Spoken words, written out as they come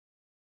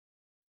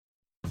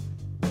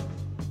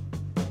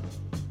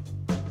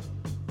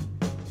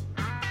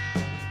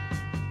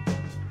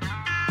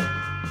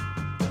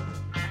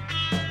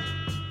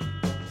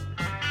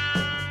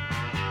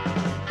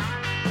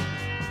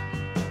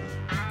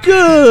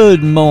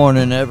Good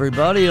morning,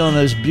 everybody, on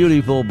this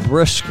beautiful,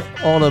 brisk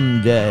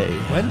autumn day.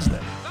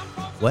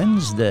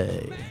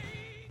 Wednesday.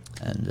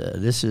 And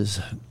this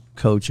is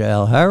Coach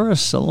Al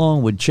Harris,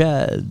 along with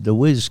Chad, the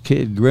Whiz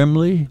Kid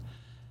Grimley,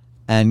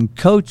 and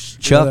Coach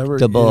Chuck,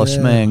 the Boss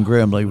Man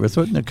Grimley. We're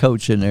putting the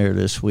coach in there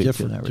this week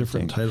and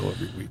everything. Different title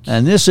every week.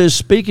 And this is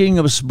Speaking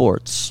of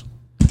Sports.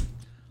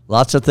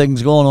 Lots of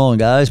things going on,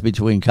 guys,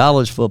 between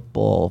college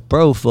football,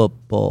 pro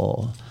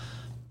football.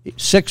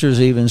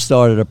 Sixers even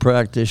started a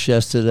practice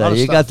yesterday.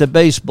 You got the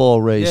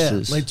baseball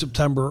races. Yeah, late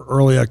September,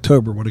 early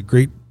October. What a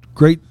great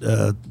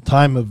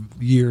time of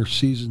year,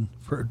 season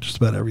for just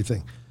about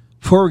everything.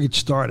 Before we get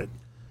started,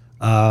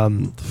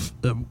 talk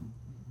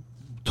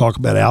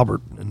about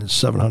Albert and his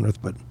 700th,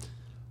 but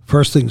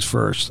first things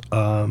first,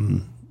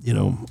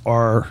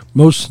 our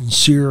most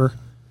sincere,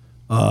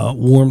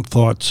 warm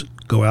thoughts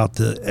go out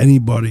to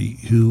anybody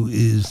who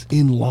is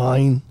in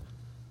line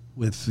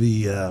with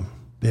the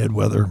bad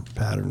weather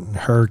pattern,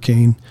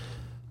 hurricane.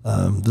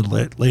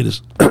 The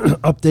latest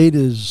update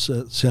is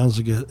sounds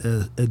like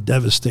a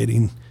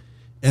devastating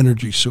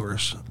energy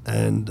source.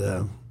 And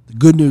the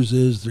good news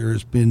is there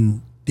has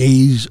been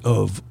days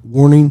of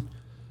warning.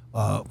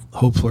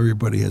 Hopefully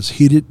everybody has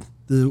heeded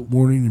the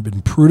warning and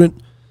been prudent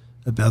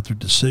about their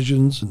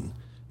decisions, and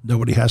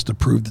nobody has to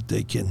prove that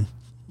they can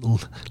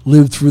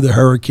live through the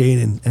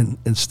hurricane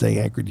and stay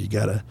anchored. You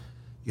gotta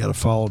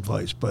follow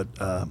advice. But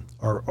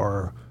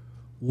our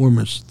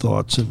warmest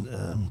thoughts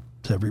and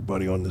to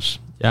everybody on this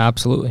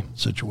absolutely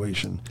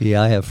situation.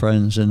 Yeah, I have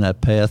friends in that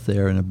path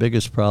there, and the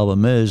biggest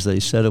problem is they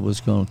said it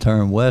was going to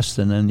turn west,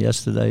 and then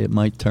yesterday it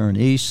might turn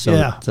east,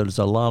 so there's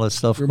a lot of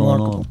stuff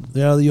going on.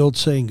 Yeah, the old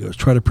saying goes,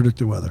 try to predict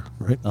the weather,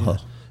 right? Uh-huh.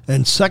 Yeah.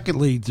 And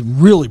secondly, to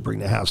really bring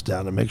the house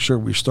down and make sure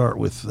we start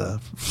with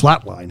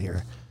flatline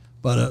here,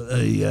 but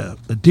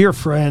a dear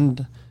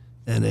friend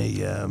and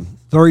a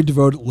very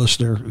devoted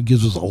listener who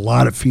gives us a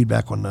lot of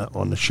feedback on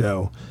the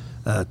show,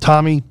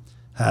 Tommy,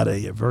 had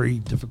a very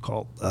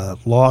difficult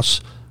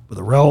loss with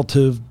a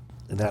relative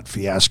in that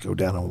fiasco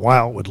down in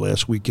Wildwood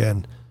last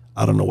weekend.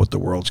 I don't know what the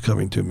world's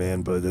coming to,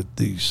 man, but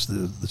the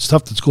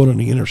stuff that's going on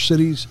in the inner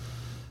cities,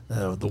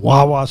 the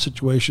Wawa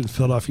situation,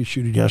 Philadelphia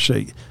shooting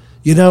yesterday.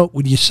 You know,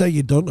 when you say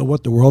you don't know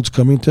what the world's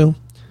coming to,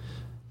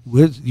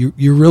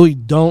 you really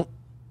don't.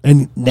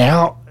 And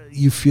now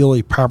you feel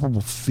a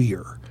palpable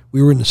fear.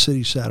 We were in the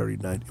city Saturday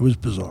night. It was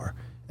bizarre.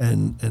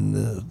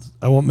 And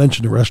I won't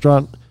mention the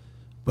restaurant,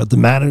 but the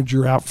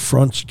manager out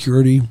front,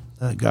 security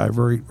guy,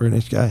 very, very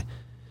nice guy,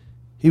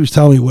 he was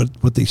telling me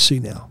what they see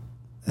now.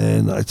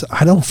 And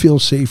I don't feel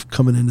safe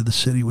coming into the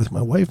city with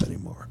my wife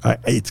anymore.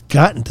 It's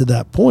gotten to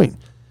that point.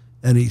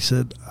 And he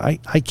said, I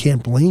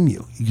can't blame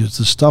you. He goes,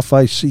 the stuff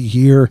I see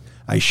here,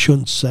 I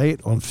shouldn't say it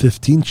on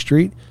 15th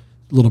Street.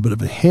 A little bit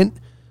of a hint.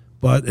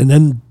 And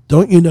then,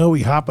 don't you know,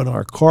 we hop in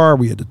our car,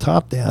 we had the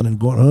top down, and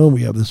going home,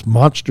 we have this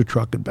monster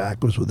truck in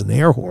back of us with an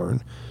air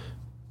horn,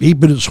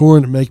 beeping his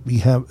horn to make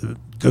me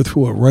go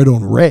through a right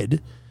on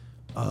red,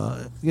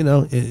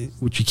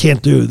 which you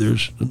can't do.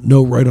 There's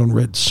no right on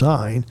red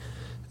sign,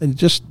 and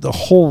just the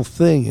whole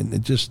thing, and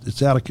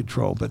it's out of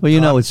control. But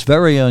well, it's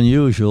very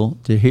unusual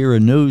to hear a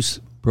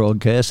news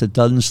broadcast that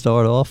doesn't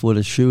start off with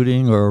a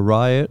shooting or a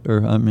riot,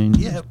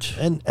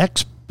 and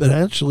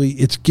exponentially,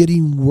 it's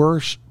getting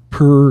worse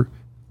per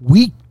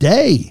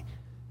weekday.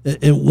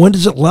 And when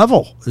does it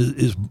level?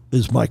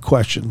 Is my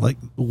question. Like,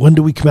 when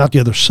do we come out the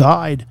other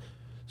side?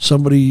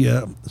 Somebody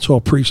saw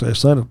a priest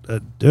last night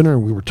at dinner,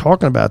 and we were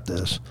talking about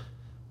this,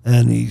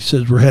 and he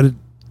says we're headed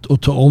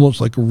to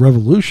almost like a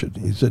revolution.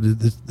 He said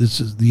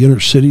this is the inner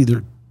city.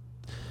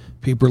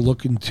 People are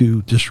looking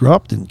to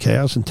disrupt and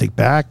chaos and take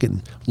back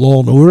and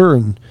law and order.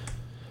 And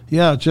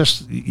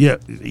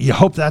you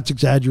hope that's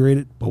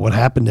exaggerated, but what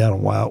happened down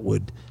in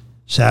Wildwood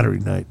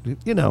Saturday night,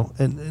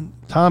 and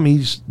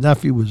Tommy's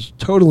nephew was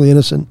totally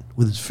innocent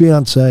with his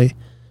fiance,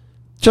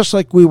 just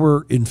like we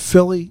were in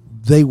Philly.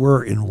 They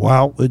were in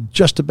Wildwood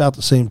just about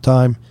the same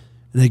time,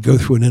 and they go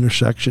through an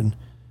intersection,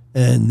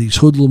 and these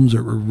hoodlums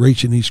that were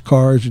racing these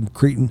cars and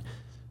Cretan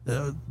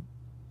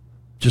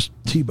just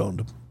T-boned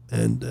them.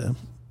 And the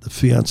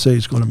fiancé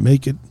is going to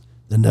make it.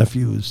 The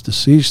nephew is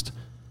deceased.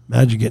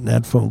 Imagine getting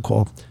that phone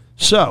call.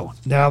 So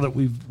now that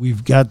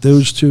we've got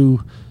those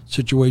two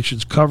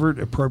situations covered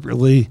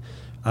appropriately,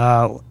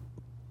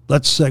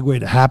 let's segue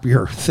to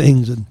happier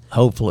things. And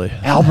hopefully,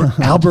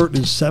 Albert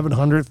is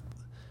 700th.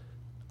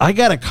 I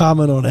got a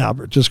comment on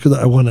Albert just because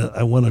I want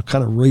to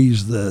kind of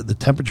raise the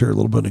temperature a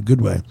little bit in a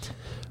good way.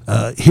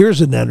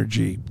 Here's an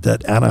energy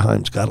that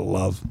Anaheim's got to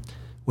love.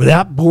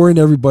 Without boring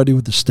everybody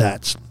with the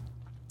stats,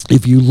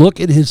 if you look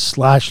at his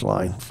slash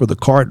line for the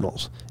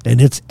Cardinals,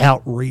 and it's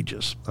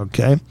outrageous,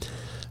 okay?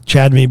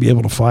 Chad may be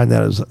able to find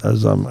that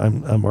as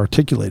I'm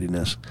articulating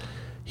this.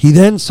 He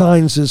then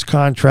signs his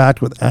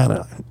contract with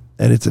Anaheim,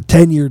 and it's a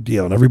 10-year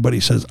deal, and everybody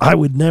says, I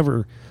would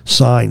never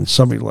sign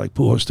somebody like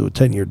Pujols to a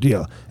 10-year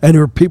deal. And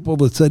there were people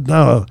that said,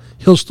 no,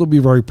 he'll still be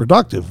very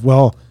productive.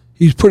 Well,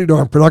 he's pretty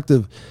darn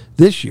productive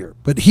this year.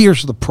 But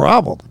here's the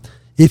problem.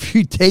 If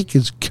you take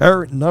his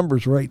current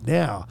numbers right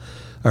now,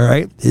 all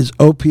right, his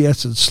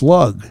OPS and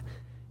slug,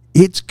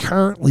 it's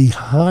currently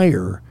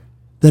higher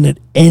than at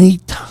any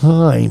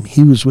time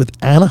he was with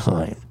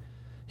Anaheim.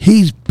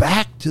 He's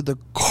back to the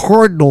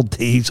Cardinal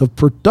days of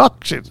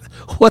production.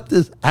 What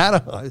does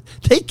Anaheim?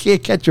 They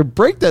can't catch a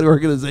break, that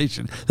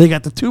organization. They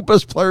got the 2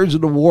 best players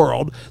in the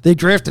world. They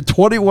drafted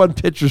 21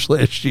 pitchers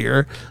last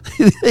year.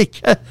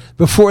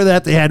 Before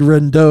that, they had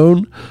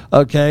Rendon,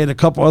 okay, and a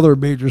couple other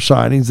major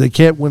signings. They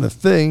can't win a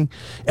thing.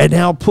 And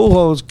now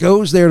Pujols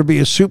goes there to be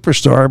a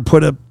superstar and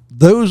put up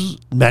those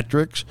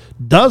metrics,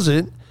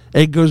 doesn't,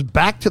 and goes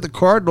back to the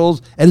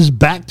Cardinals and is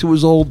back to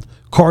his old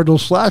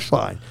Cardinals slash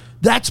line.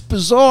 That's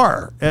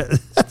bizarre.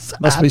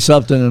 Must be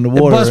something in the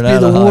water. It must be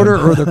the water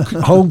or the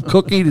home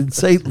cooking and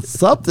say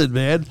something,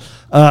 man.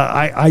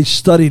 I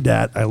studied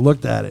that. I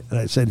looked at it and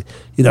I said,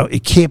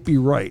 it can't be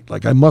right.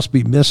 Like, I must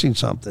be missing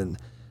something.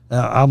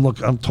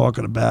 I'm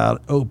talking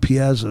about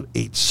OPS of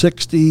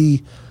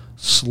 860,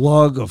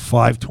 slug of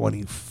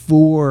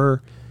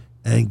 524,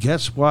 and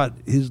guess what?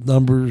 His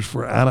numbers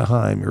for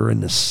Anaheim are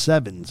in the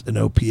 7s in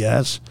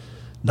OPS,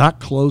 not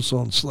close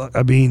on slug.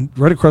 I mean,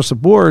 right across the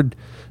board,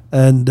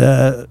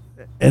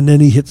 and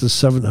then he hits a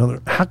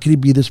 700. How can he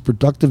be this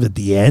productive at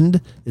the end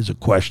is a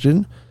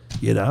question.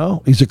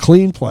 He's a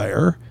clean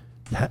player.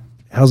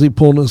 How's he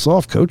pulling this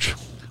off, Coach?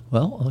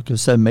 Well, like I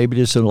said, maybe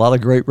there's a lot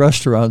of great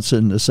restaurants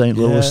in the St.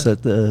 Louis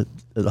that the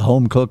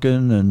home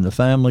cooking and the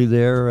family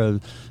there,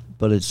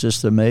 but it's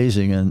just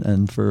amazing.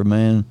 And for a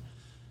man,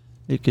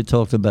 you could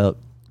talk about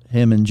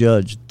him and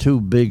Judge, 2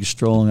 big,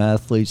 strong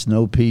athletes.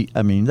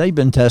 I mean, they've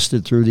been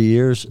tested through the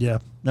years. Yeah.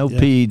 No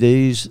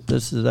PEDs.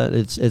 This is that.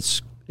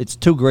 It's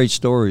 2 great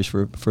stories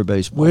for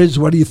baseball. Wiz,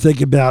 what do you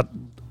think about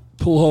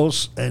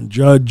Pujols and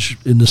Judge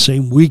in the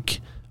same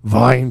week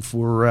vying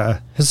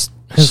for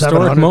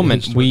historic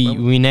moment?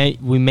 We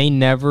may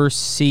never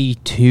see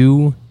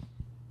 2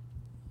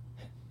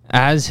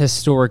 as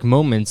historic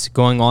moments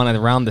going on at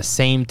around the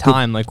same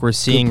time, like we're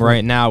seeing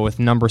right now with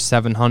number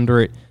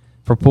 700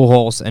 for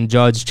Pujols and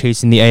Judge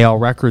chasing the AL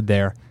record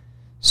there.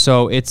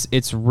 So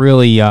it's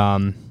really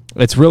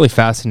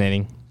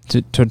fascinating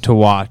to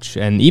watch,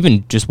 and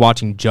even just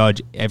watching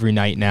Judge every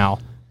night now,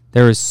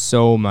 there is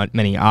so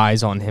many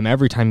eyes on him.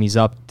 Every time he's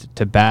up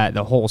to bat,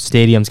 the whole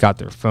stadium's got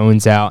their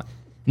phones out,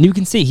 and you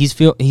can see he's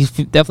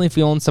definitely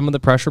feeling some of the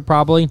pressure.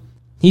 Probably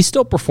he's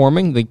still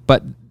performing,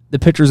 but the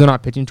pitchers are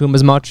not pitching to him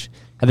as much.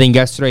 I think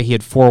yesterday he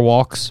had 4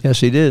 walks. Yes,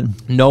 he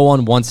did. No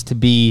one wants to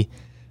be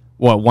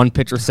what one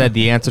pitcher said.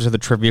 The answer to the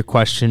trivia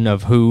question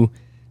of who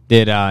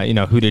did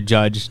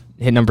Judge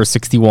hit number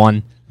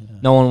 61.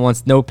 Yeah.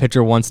 No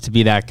pitcher wants to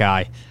be that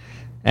guy.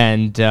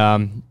 And,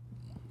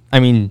 I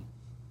mean,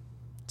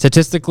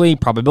 statistically,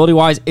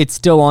 probability-wise, it's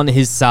still on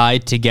his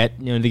side to get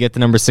the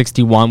number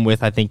 61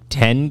 with, I think,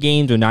 10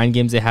 games or 9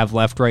 games they have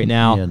left right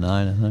now. Yeah,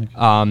 9,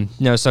 I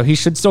think. So he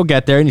should still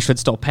get there, and he should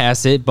still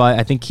pass it, but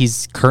I think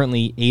he's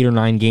currently 8 or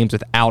 9 games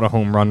without a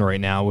home run right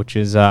now, which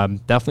is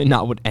definitely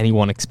not what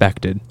anyone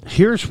expected.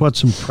 Here's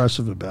what's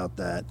impressive about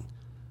that.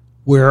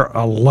 Where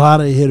a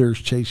lot of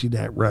hitters chasing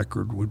that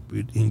record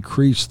would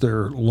increase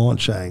their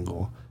launch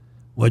angle,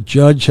 what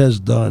Judge has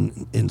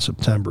done in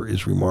September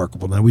is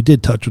remarkable. Now, we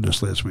did touch on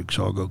this last week,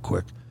 so I'll go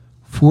quick.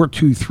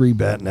 4.23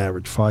 batting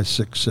average,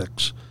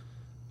 5.66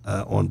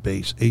 on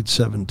base,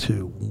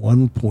 8.72,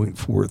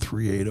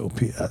 1.438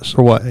 OPS.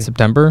 For what,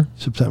 September?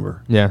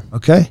 September. Yeah.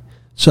 Okay?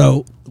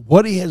 So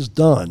what he has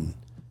done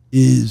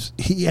is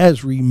he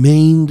has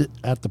remained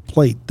at the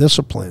plate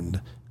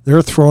disciplined.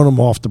 They're throwing him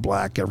off the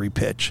black every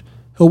pitch.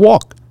 He'll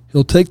walk.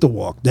 He'll take the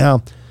walk.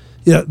 Now,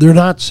 they're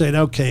not saying,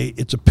 okay,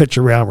 it's a pitch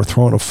around, we're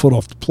throwing a foot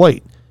off the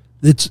plate.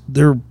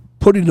 They're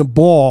putting the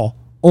ball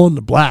on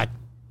the black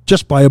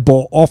just by a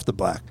ball off the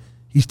black.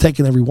 He's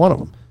taking every one of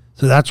them.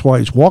 So that's why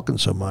he's walking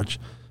so much.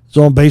 His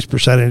on base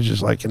percentage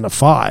is like in the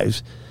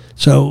 5s.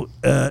 So,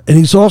 and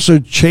he's also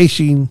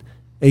chasing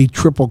a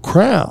Triple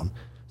Crown.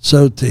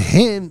 So to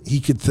him, he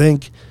could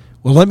think,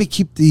 well, let me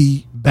keep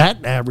the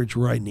batting average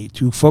where I need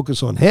to,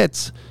 focus on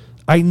hits.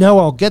 I know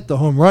I'll get the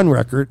home run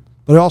record,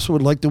 but I also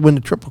would like to win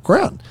the Triple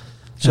Crown.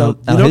 So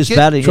now his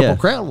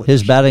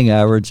batting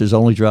average has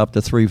only dropped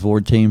to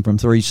 314 from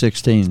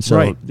 316.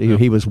 So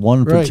he was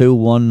 1 for 2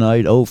 one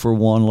night, 0 for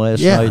 1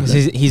 last night.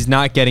 He's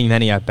not getting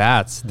many at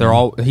bats.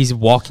 He's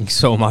walking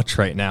so much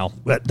right now.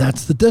 But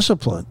that's the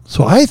discipline.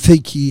 So I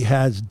think he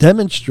has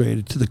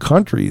demonstrated to the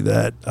country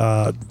that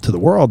to the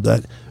world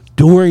that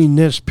during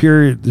this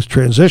period, this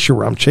transition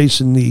where I'm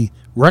chasing the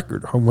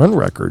home run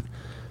record,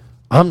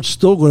 I'm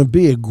still going to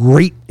be a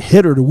great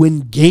hitter to win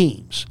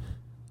games.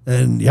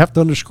 And you have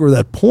to underscore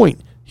that point.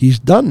 He's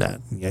done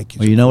that.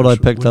 Well, you know what I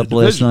picked up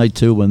last night,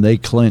 too, when they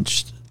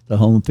clinched the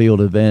home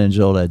field advantage,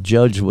 all that.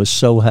 Judge was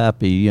so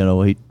happy.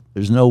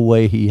 There's no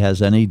way he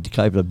has any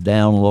type of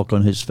down look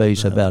on his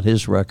face about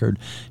his record.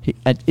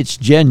 It's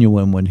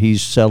genuine when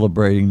he's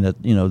celebrating that,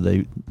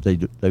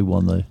 they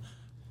won the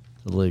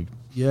league.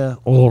 Yeah,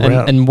 all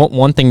around. And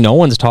one thing no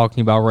one's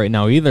talking about right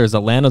now either is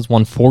Atlanta's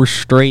won 4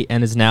 straight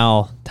and is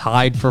now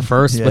tied for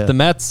first with the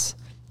Mets.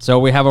 So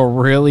we have a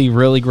really,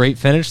 really great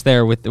finish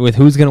there with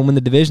who's going to win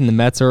the division, the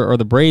Mets or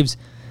the Braves.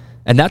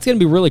 And that's going to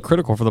be really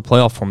critical for the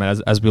playoff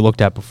format, as we looked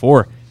at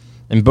before.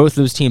 And both of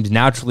those teams,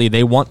 naturally,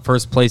 they want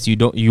first place.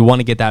 You want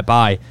to get that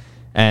bye.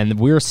 And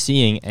we're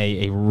seeing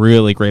a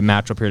really great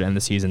matchup here to end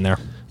the season there.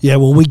 Yeah,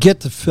 when we get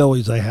to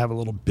Phillies, I have a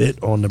little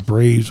bit on the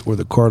Braves or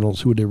the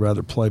Cardinals. Who would they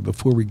rather play?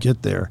 Before we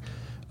get there,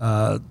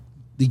 the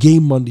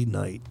game Monday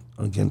night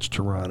against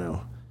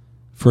Toronto,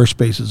 first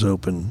base is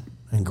open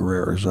and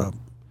Guerrero's up.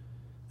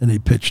 And they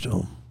pitch to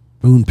him.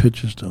 Boone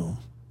pitches to him.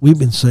 We've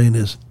been saying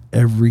this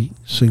every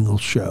single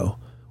show.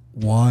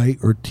 Why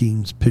are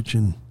teams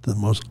pitching the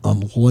most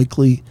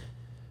unlikely?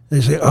 They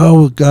say,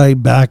 a guy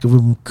back of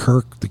him,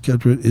 Kirk, the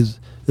catcher, is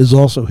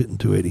also hitting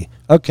 280.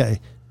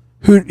 Okay.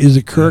 Who is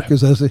it, Kirk? Who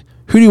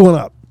do you want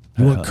up?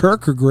 You want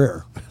Kirk or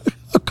Guerrero?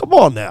 Come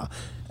on now.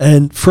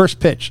 And first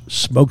pitch,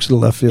 smokes to the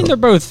left field. They're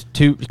both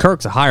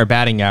Kirk's a higher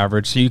batting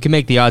average, so you can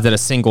make the odds that a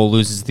single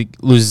loses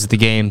the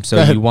game.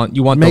 So you want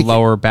the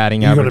lower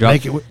batting average.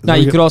 Now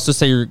you could also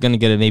say you're going to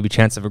get a maybe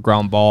chance of a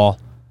ground ball.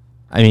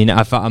 I mean,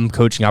 if I'm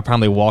coaching, I'm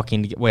probably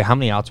walking to get. Wait, how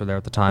many outs were there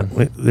at the time?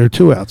 There are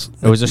 2 outs.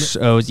 There were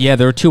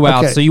 2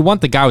 outs. So you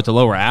want the guy with the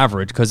lower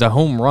average because a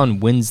home run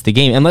wins the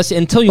game.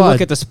 Until you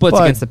look at the splits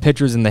against the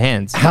pitchers in the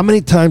hands. How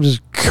many times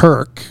has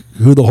Kirk,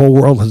 who the whole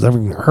world has never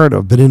even heard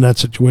of, been in that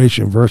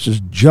situation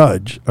versus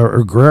Judge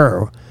or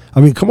Guerrero?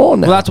 I mean, come on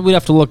now. Well, that's what we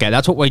have to look at.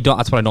 That's what I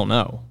don't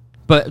know.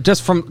 But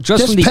just from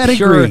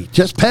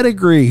the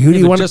pedigree. Who do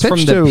you want to pitch to?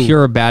 Just from the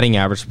pure batting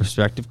average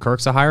perspective,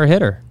 Kirk's a higher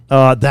hitter.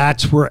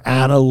 That's where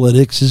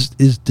analytics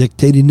is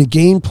dictating the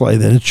gameplay.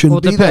 Then it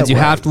shouldn't be that way. It depends. You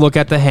have to look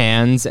at the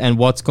hands and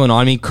what's going on.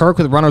 I mean, Kirk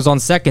with runners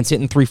on seconds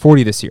hitting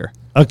 340 this year.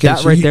 Okay,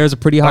 that there is a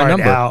pretty high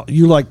number. Now,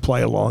 you like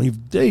play along. You've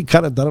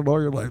kind of done it all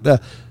your life. So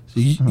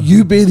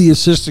you be the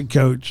assistant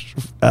coach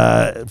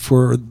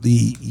for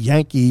the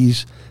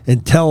Yankees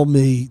and tell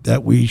me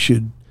that we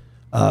should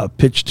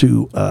pitch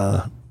to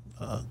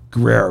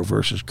Guerrero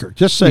versus Kirk.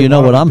 Just say. You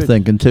know what I'm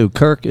thinking too.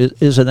 Kirk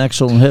is an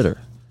excellent hitter.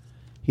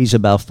 He's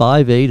about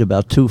 5'8",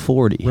 about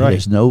 240. Right. He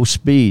has no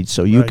speed,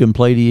 so you can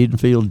play the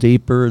infield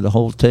deeper, the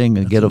whole thing,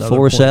 and get a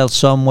force out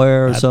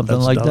somewhere or something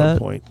like that.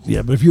 Point.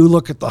 Yeah, but if you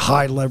look at the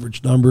high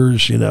leverage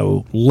numbers,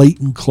 late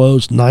and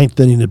close, ninth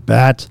inning at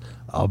bats,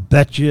 I'll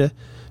bet you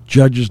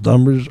Judge's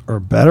numbers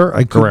are better.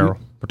 Guerrero.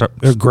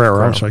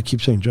 I'm sorry, I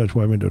keep saying Judge.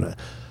 Why am I doing that?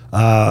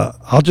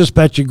 I'll just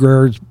bet you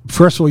Guerrero.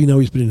 First of all,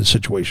 he's been in a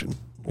situation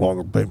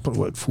longer,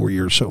 4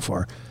 years so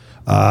far.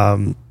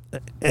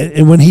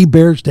 And when he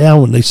bears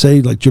down, when they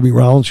say, like Jimmy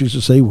Rollins used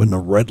to say, when the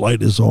red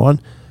light is on,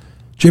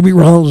 Jimmy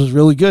Rollins is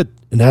really good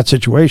in that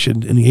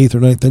situation in the 8th or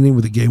 9th inning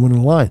with the game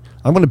winning line.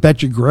 I'm going to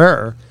bet you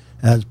Guerrero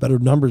has better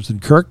numbers than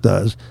Kirk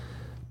does.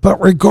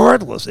 But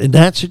regardless, in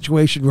that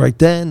situation right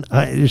then,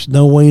 there's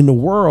no way in the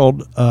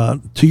world.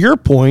 To your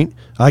point,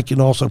 I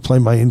can also play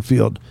my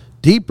infield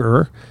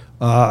deeper,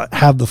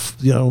 have the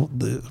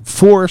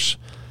force.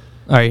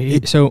 All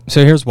right, so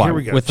here's why.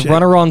 Here with the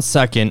runner on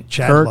second,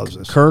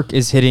 Kirk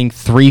is hitting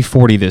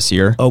 340 this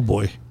year. Oh,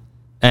 boy.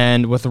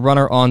 And with the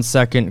runner on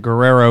second,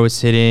 Guerrero is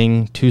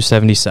hitting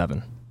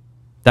 277.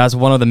 That's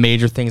one of the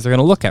major things they're going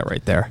to look at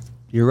right there.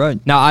 You're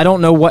right. Now, I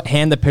don't know what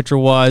hand the pitcher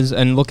was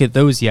and look at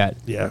those yet.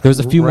 Yeah. There's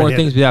a few more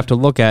things we have to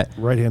look at.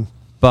 Right hand.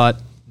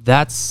 But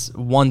that's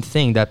one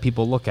thing that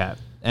people look at.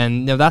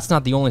 And that's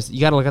not the only.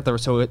 You got to look at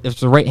so if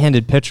it's a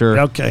right-handed pitcher.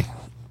 Okay.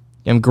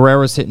 And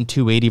Guerrero's hitting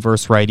 280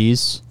 versus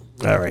righties.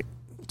 All right.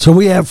 So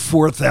we have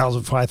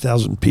 4,000,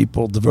 5,000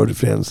 people, devoted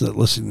fans that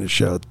listen to the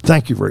show.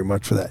 Thank you very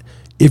much for that.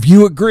 If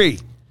you agree,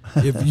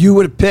 if you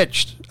would have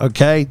pitched,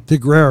 to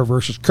Guerrero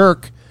versus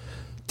Kirk,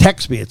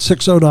 text me at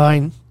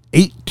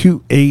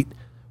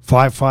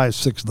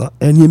 609-828-5569.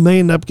 And you may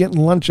end up getting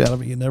lunch out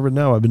of it. You never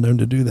know. I've been known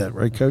to do that.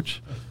 Right,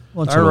 Coach?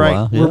 Once in a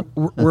while. Yeah.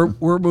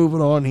 We're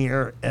moving on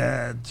here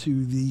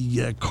to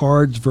the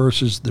Cards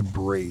versus the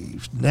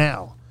Braves.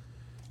 Now,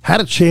 had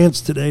a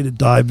chance today to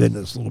dive into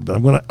this a little bit.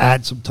 I'm going to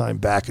add some time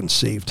back and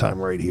save time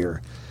right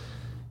here.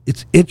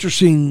 It's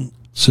interesting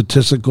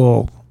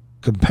statistical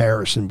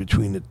comparison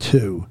between the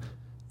two.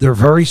 They're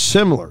very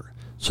similar.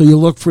 So you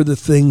look for the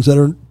things that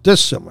are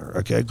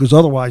dissimilar, because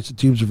otherwise the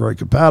teams are very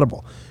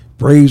compatible.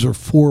 Braves are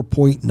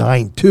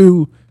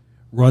 4.92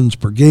 runs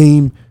per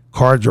game.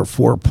 Cards are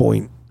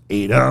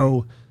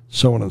 4.80,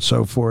 so on and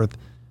so forth.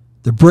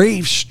 The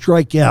Braves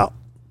strike out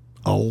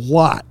a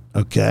lot,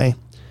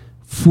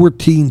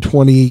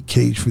 1428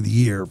 Ks for the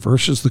year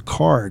versus the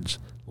Cards,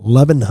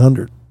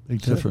 1,100.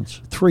 Big difference.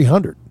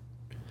 300.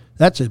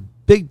 That's a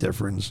big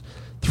difference.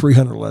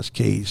 300 less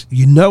Ks.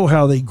 You know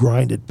how they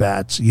grind at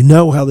bats. You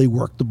know how they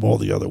work the ball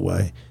the other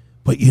way.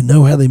 But you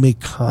know how they make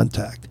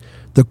contact.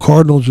 The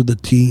Cardinals are the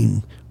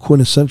team,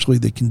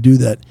 quintessentially, that can do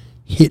that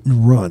hit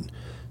and run.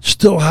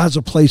 Still has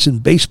a place in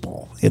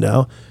baseball,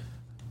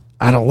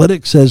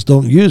 Analytics says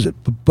don't use it,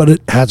 but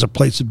it has a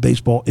place in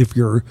baseball if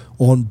your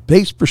on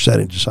base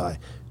percentage is high.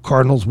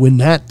 Cardinals win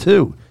that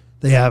too.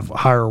 They have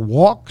higher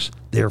walks,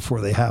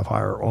 therefore they have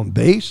higher on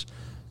base.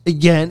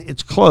 Again,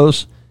 it's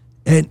close.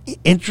 And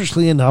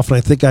interestingly enough, and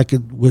I think I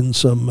could win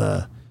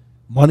some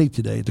money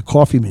today at the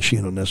coffee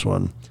machine on this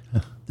one,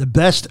 the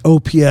best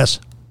OPS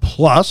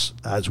plus,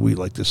 as we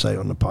like to say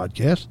on the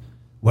podcast,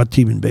 what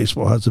team in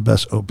baseball has the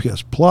best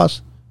OPS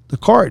plus? The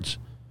Cards.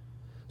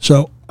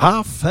 So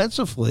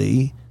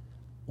offensively,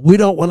 we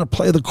don't want to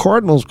play the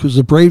Cardinals because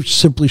the Braves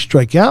simply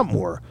strike out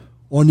more.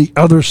 On the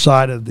other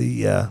side of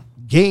the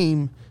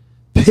game,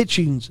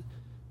 pitching's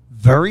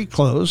very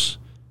close,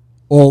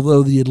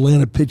 although the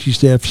Atlanta pitching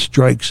staff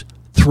strikes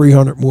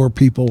 300 more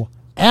people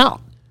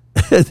out.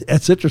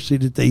 That's interesting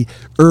that they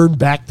earn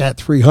back that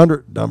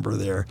 300 number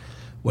there.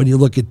 When you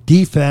look at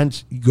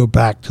defense, you go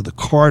back to the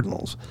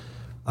Cardinals.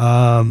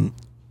 Artot,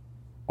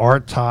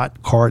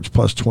 Cards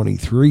plus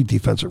 23,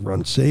 defensive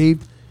run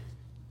saved.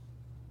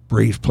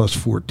 Braves plus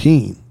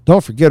 14.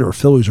 Don't forget our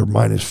Phillies are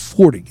minus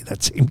 40 in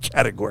that same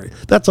category.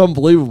 That's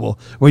unbelievable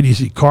when you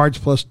see Cards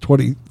plus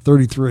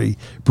 33,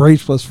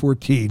 Braves plus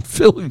 14,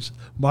 Phillies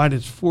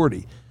minus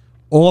 40.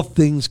 All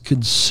things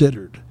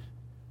considered,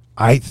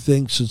 I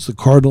think since the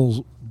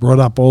Cardinals brought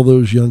up all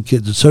those young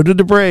kids, and so did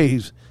the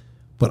Braves,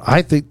 but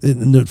I think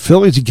the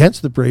Phillies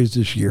against the Braves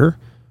this year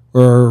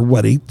are,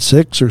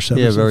 8-6 or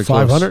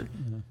 7-500?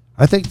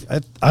 Yeah.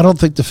 I don't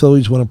think the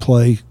Phillies want to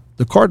play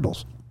the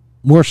Cardinals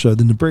more so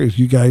than the Braves.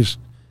 You guys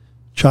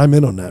chime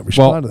in on that.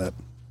 Respond to that.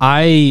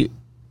 I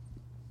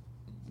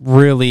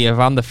really, if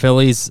I'm the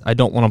Phillies, I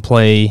don't want to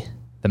play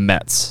the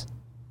Mets.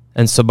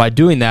 And so by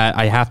doing that,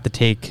 I have to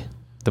take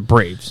the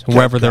Braves,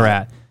 wherever they're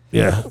at.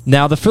 Yeah.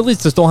 Now, the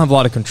Phillies just don't have a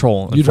lot of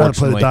control. You'd want to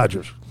play the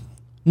Dodgers.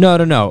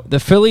 No. The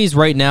Phillies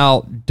right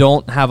now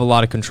don't have a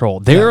lot of control.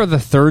 They're the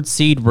third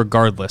seed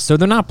regardless. So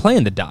they're not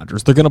playing the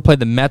Dodgers. They're going to play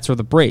the Mets or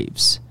the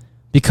Braves.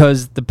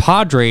 Because the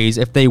Padres,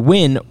 if they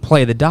win,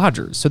 play the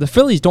Dodgers. So the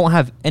Phillies don't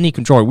have any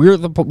control.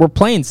 We're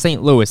playing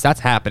St. Louis. That's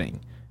happening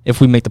if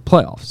we make the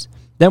playoffs.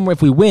 Then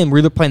if we win, we're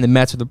either playing the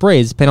Mets or the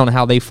Braves, depending on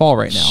how they fall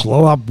right now.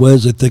 Slow up,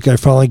 Wes. I think I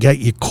finally got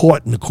you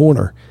caught in the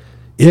corner.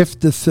 If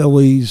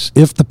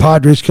the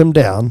Padres come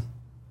down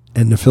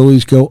and the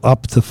Phillies go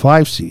up to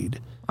 5 seed.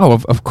 Oh,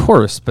 of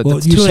course, but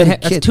that's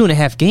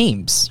 2.5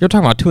 games. You're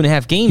talking about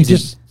 2.5 games. You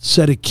just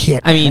said it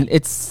can't. I mean,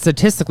 it's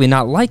statistically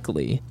not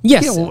likely.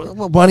 Yes. Yeah,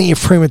 well, why don't you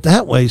frame it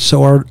that way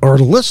so our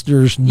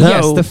listeners know?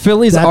 Yes, the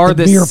Phillies are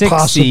the mere 6th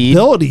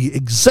possibility seed.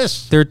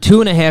 Exists. They're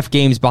 2.5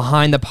 games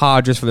behind the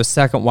Padres for the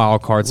second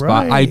wild card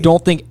spot. Right. I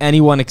don't think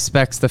anyone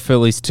expects the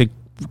Phillies to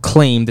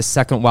claim the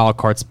second wild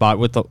card spot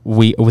with a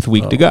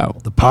week to go.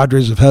 The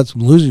Padres have had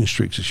some losing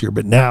streaks this year,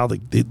 but now the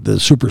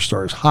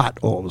superstar is hot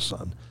all of a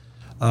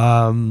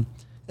sudden.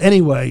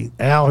 Anyway,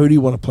 Al, who do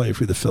you want to play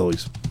for the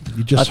Phillies?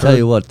 I'll tell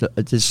you what,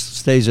 it just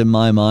stays in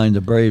my mind,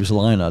 the Braves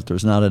lineup.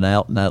 There's not an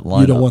out in that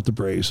lineup. You don't want the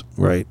Braves.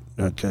 Right.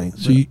 Okay.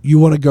 So you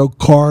want to go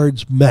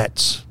Cards,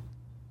 Mets.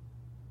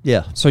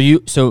 Yeah.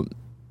 So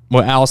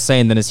what Al's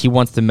saying then is he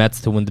wants the Mets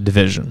to win the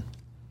division.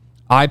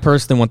 I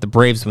personally want the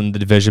Braves to win the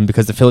division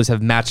because the Phillies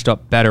have matched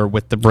up better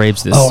with the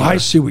Braves this year. Oh, I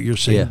see what you're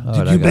saying.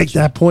 Yeah. Did you make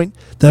that point?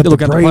 That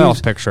look at the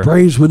playoff picture.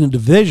 Braves win the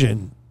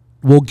division,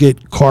 we'll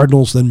get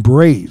Cardinals then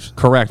Braves.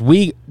 Correct.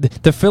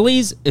 The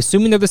Phillies,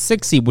 assuming they're the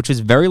 6th seed, which is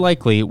very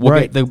likely, we'll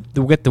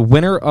get the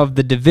winner of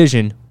the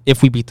division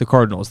if we beat the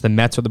Cardinals, the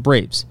Mets or the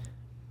Braves.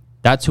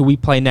 That's who we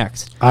play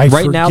next.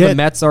 Now, the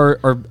Mets are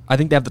I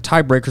think they have the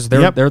tiebreakers.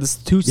 They're the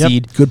 2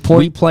 seed. Good point.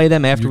 We play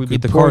them after we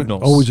beat the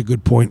Cardinals. Always a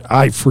good point.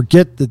 I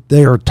forget that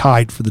they are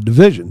tied for the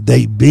division.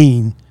 They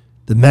being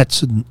the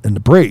Mets and the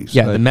Braves.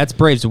 Yeah, the Mets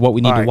Braves are what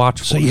we need to watch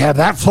for. So you have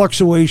that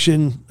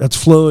fluctuation.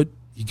 That's fluid.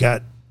 You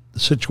got the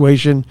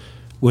situation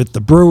with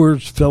the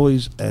Brewers,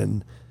 Phillies,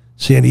 and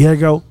San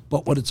Diego.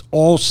 But when it's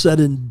all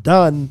said and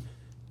done,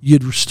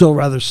 you'd still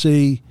rather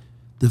see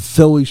the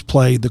Phillies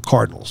play the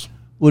Cardinals.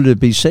 Would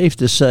it be safe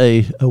to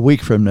say a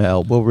week from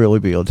now we'll really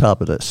be on top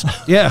of this?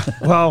 Yeah.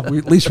 Well,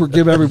 at least we're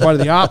giving everybody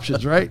the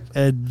options, right?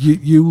 And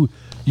you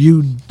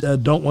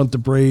don't want the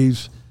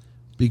Braves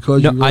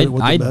because you really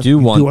want the Mets.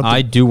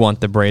 I do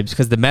want the Braves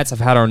because the Mets have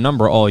had our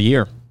number all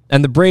year.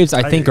 And the Braves,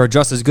 I think, are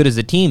just as good as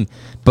a team,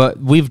 but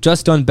we've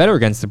just done better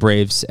against the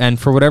Braves. And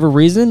for whatever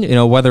reason,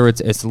 whether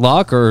it's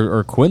luck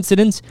or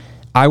coincidence,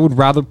 I would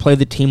rather play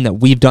the team that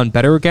we've done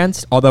better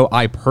against, although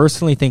I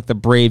personally think the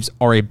Braves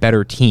are a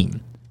better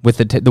team with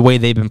the way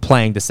they've been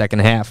playing the second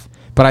half.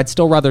 But I'd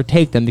still rather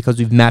take them because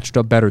we've matched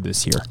up better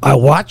this year. I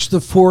watched the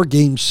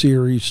 4-game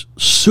series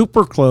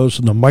super close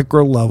on the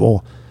micro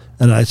level,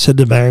 and I said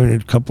to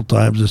Marion a couple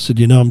times, I said,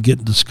 I'm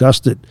getting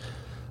disgusted.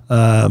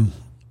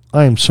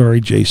 I am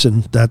sorry,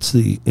 Jason. That's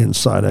the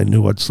inside. I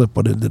knew I'd slip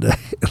one in today,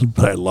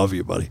 but I love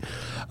you, buddy.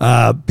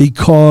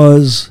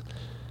 Because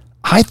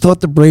I thought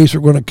the Braves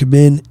were going to come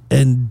in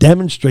and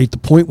demonstrate the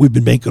point we've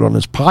been making on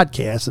this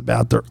podcast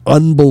about they're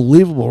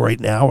unbelievable right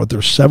now with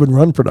their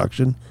 7-run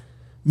production,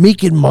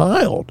 meek and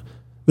mild.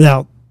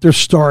 Now, their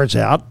stars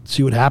out.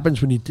 See what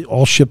happens when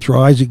all ships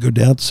rise, you go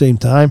down at the same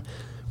time.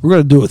 We're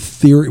going to do a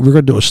theory. We're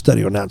going to do a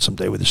study on that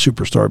someday with the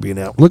superstar being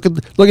out. Look at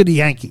the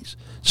Yankees.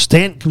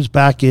 Stanton comes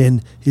back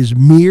in. His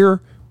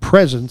mere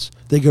presence,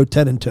 they go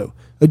 10-2.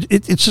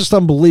 It's just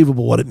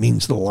unbelievable what it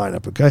means to the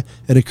lineup, okay?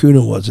 And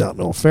Acuna was out,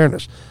 in all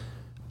fairness.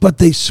 But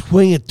they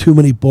swing at too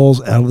many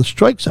balls out of the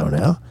strike zone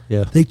now.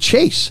 Yeah. They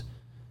chase.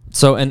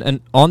 So,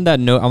 and on that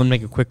note, I'm going to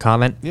make a quick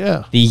comment.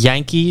 Yeah. The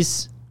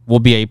Yankees will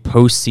be a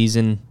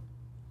postseason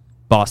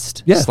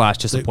bust /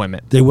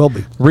 disappointment. They will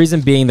be.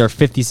 Reason being, they're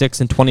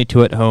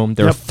 56-22 at home.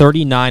 They're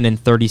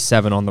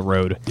 39-37 on the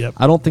road. Yep.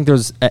 I don't think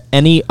there's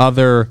any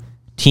other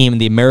team in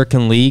the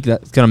American League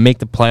that's going to make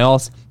the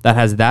playoffs that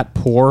has that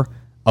poor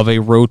of a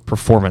road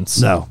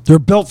performance. No, they're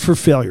built for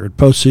failure in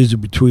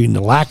postseason between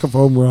the lack of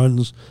home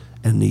runs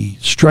and the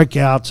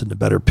strikeouts and the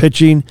better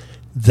pitching.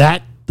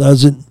 That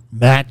doesn't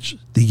match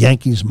the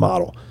Yankees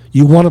model.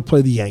 You want to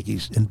play the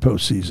Yankees in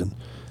postseason.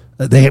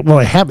 They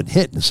haven't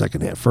hit in the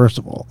second half, first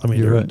of all. I mean,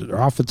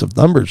 their offensive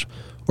numbers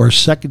are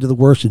second to the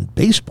worst in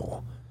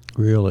baseball.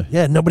 Really?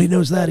 Yeah, nobody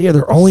knows that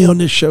either. Only on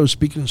this show,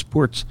 Speaking of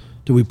Sports,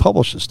 do we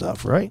publish this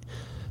stuff, right?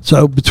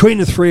 So between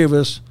the three of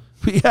us,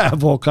 we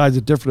have all kinds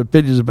of different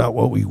opinions about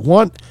what we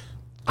want.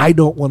 I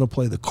don't want to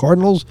play the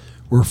Cardinals.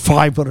 We're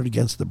 500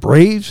 against the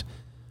Braves,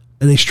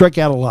 and they strike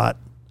out a lot.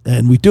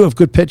 And we do have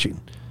good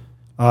pitching.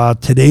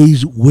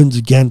 Today's wins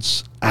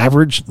against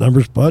average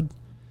numbers, Bud.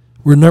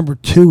 We're number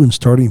 2 in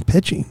starting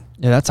pitching.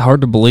 Yeah, that's hard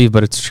to believe,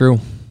 but it's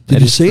true.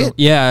 Did you see it?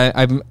 Yeah,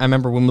 I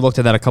remember when we looked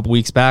at that a couple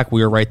weeks back,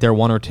 we were right there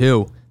 1 or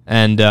 2.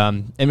 And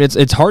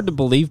it's hard to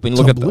believe when you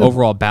look at the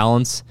overall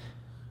balance.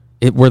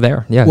 We're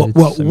there. Yeah.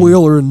 Well,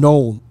 Wheeler and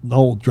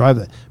Noel drive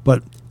that.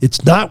 But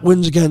it's not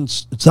wins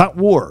against, it's not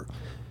WAR.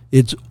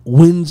 It's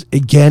wins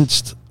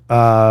against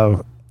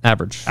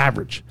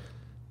average.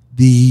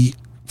 The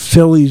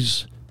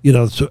Phillies,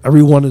 so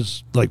everyone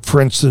is like, for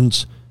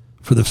instance,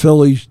 for the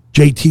Phillies,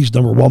 JT's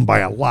number 1 by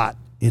a lot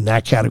in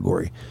that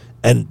category.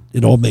 And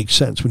it all makes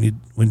sense when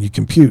you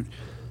compute.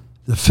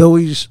 The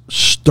Phillies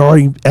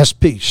starting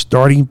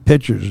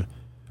pitchers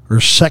are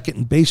second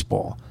in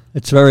baseball.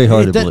 It's very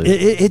hard to believe.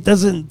 It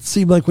doesn't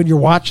seem like when you're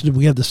watching it,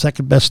 we have the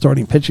second best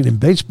starting pitching in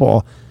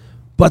baseball.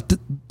 But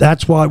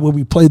that's why when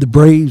we played the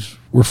Braves,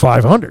 we're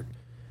 500.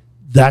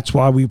 That's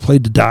why we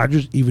played the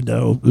Dodgers, even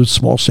though it was a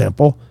small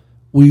sample.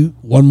 We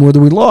won more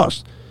than we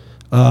lost.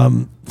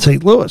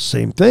 St. Louis,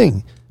 same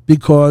thing.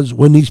 Because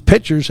when these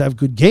pitchers have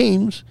good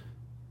games,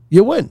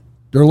 you win.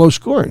 They're low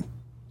scoring.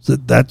 So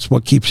that's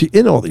what keeps you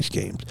in all these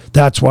games.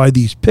 That's why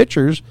these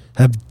pitchers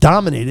have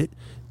dominated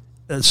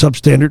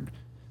substandard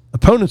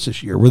opponents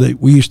this year.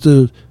 We used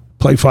to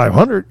play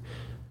 500.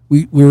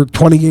 We were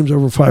 20 games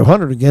over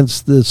 500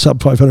 against the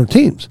sub 500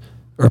 teams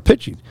or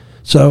pitching.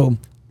 So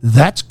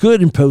that's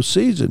good in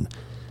postseason.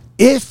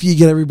 If you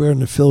get everybody in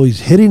the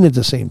Phillies hitting at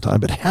the same time,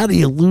 but how do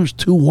you lose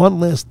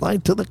 2-1 last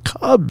night to the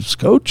Cubs,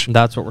 Coach?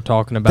 That's what we're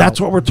talking about.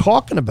 That's what we're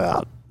talking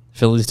about.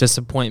 Phillies'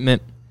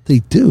 disappointment. They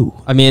do.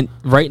 I mean,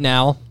 right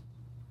now,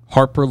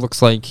 Harper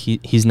looks like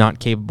he's not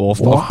capable of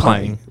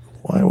playing.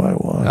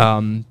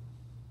 Why?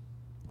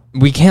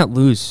 We can't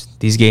lose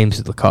these games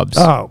to the Cubs.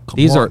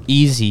 These are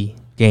easy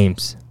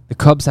games. The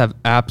Cubs have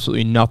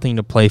absolutely nothing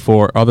to play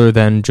for other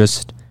than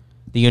just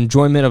the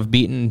enjoyment of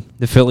beating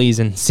the Phillies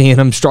and seeing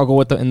them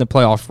struggle in the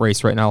playoff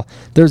race right now.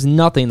 There's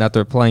nothing that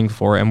they're playing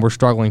for, and we're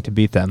struggling to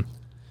beat them.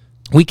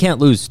 We can't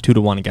lose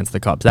 2-1 against the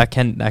Cubs. That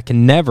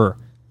can never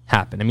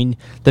happen. I mean,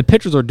 the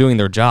pitchers are doing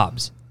their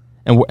jobs,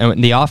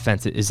 and the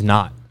offense is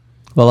not.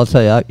 Well, I'll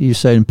tell you, you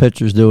saying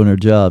pitchers doing their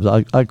jobs.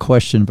 I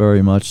questioned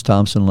very much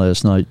Thompson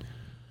last night.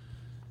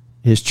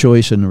 His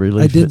choice in the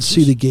relief. I didn't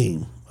see the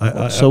game.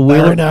 So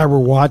Wheeler and I were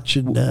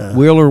watching.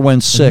 Wheeler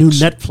went 6. New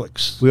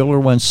Netflix. Wheeler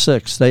went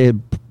 6. They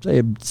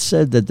had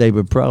said that they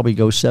would probably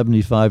go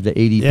 75 to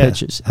 80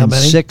 pitches. How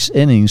many? 6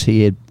 innings,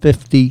 he had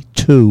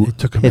 52 They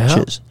took him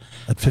pitches.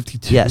 Out at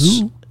 52.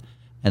 Yes,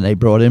 and they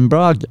brought in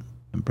Brogdon,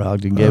 and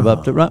Brogdon gave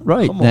up the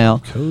right. Come now, on,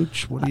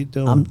 Coach, what are you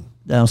doing?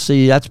 Now,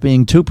 see, that's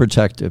being too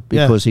protective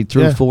because he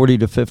threw 40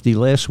 to 50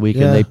 last week,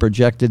 and they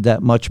projected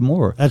that much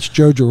more. That's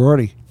Joe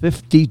Girardi.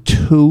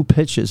 52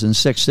 pitches in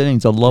 6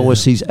 innings, the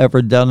lowest he's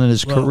ever done in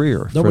his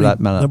career for that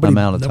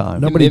amount of time.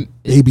 Nobody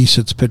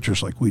babysits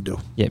pitchers like we do.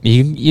 Yeah,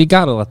 you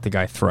got to let the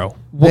guy throw.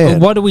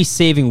 What are we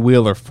saving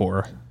Wheeler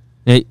for?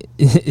 Do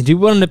you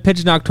want him to pitch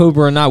in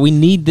October or not? We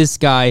need this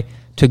guy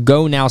to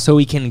go now so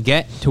he can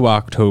get to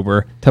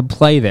October to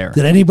play there.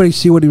 Did anybody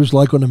see what he was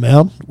like on the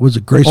mound? Was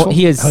it graceful?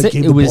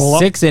 It was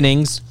 6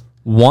 innings,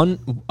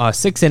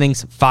 6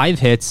 innings, 5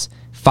 hits,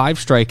 5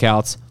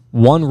 strikeouts,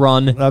 1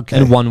 run,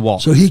 and 1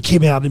 walk. So he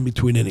came out in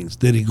between innings.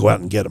 Did he go out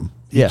and get him?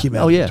 Yeah.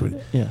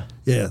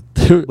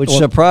 Which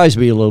surprised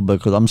me a little bit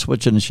because I'm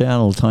switching the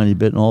channel a tiny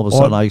bit, and all of a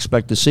sudden I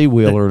expect to see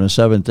Wheeler in the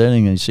 7th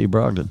inning and see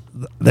Brogdon.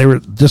 They were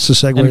just to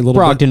segue a little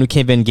Brogdon, bit. who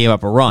came in, gave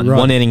up a run.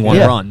 1 inning, 1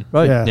 run.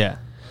 Right. Yeah.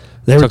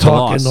 They were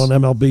talking on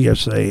MLB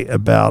yesterday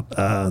about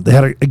they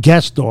had a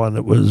guest on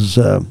that was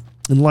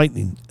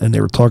enlightening, and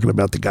they were talking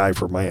about the guy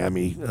for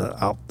Miami,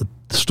 the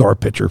star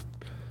pitcher,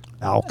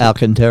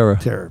 Alcantara.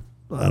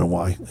 I don't know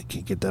why. I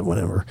can't get that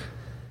whenever.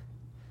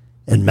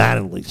 And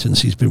Mattingly,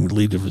 since he's been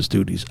relieved of his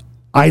duties.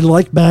 I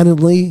like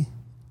Mattingly,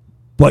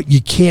 but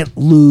you can't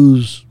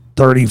lose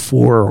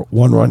 34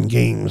 one-run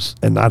games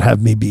and not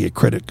have me be a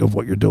critic of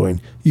what you're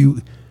doing.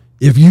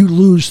 If you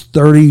lose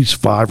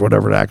 35,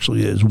 whatever it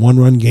actually is,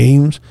 one-run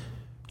games,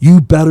 you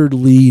better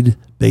lead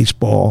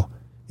baseball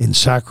in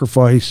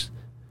sacrifice,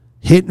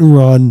 hit and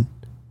run,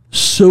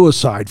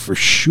 suicide for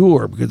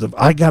sure. Because if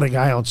I got a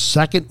guy on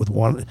second with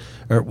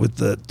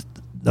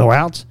no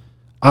outs,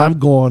 I'm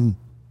going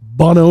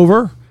bunt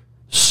over,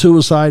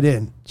 suicide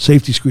in,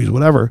 safety squeeze,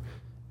 whatever,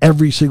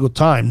 every single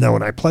time. Now,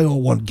 when I play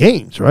all one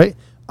games, right?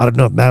 I don't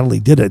know if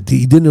Mattingly did it.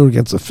 He didn't do it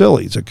against the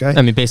Phillies, okay?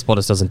 I mean, baseball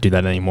just doesn't do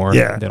that anymore.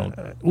 Yeah. They don't.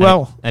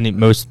 Well,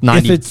 most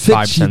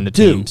 95% of the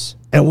teams.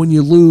 And when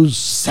you lose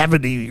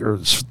 70 or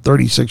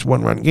 36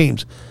 one-run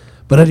games.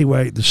 But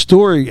anyway, the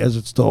story, as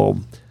it's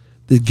told,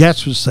 the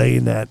guest was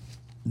saying that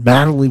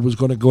Mattingly was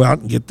going to go out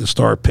and get the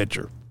star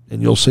pitcher.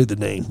 And you'll see the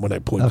name when I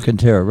point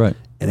Alcantara, right.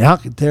 And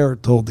Alcantara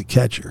told the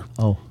catcher,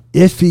 "Oh,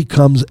 if he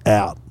comes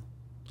out,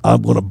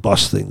 I'm going to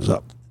bust things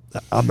up.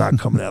 I'm not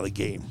coming out of the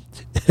game."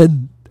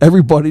 And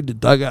everybody in the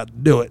dugout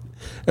knew it.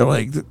 And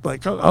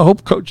like, I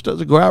hope Coach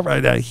doesn't go out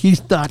right now.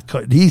 He's not.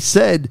 He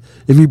said,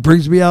 if he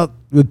brings me out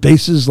with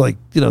bases like,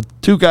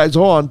 2 guys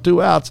on,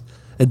 2 outs,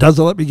 and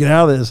doesn't let me get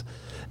out of this.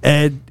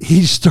 And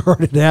he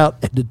started out,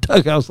 and the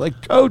dugout was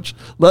like, "Coach,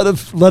 let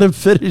him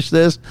finish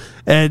this,"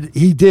 and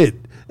he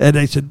did. And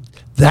they said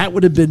that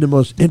would have been the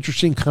most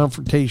interesting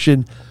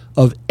confrontation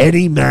of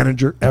any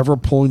manager ever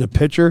pulling a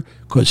pitcher,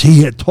 because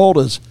he had told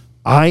us,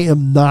 "I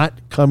am not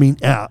coming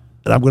out,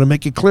 and I'm going to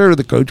make it clear to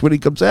the coach when he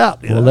comes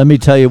out." Well, let me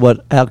tell you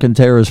what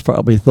Alcantara's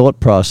probably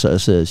thought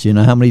process is. You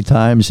know how many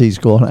times he's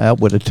gone out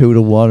with a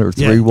 2-1 or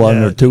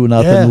 3-1 or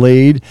 2-0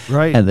 lead,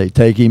 right? And they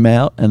take him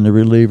out, and the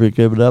reliever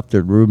give it up.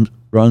 The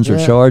runs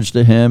are charged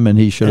to him, and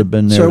he should have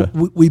been there.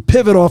 So we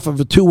pivot off of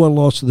a 2-1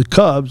 loss to the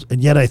Cubs,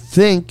 and yet I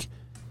think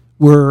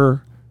we're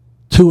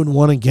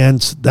 2-1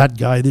 against that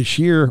guy this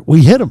year.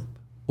 We hit him.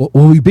 Well,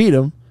 we beat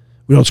him.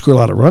 We don't score a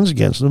lot of runs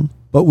against him,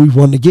 but we've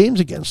won the games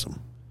against him.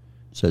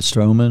 Is that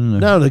Stroman?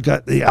 No, they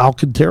got the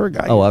Alcantara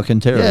guy. Oh,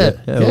 Alcantara.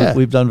 Yeah.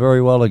 We've done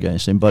very well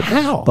against him. But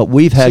how? But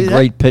we've had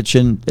great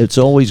pitching. It's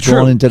always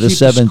gone into the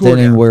 7th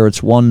inning where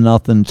it's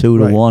 1-0,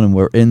 2-1, and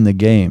we're in the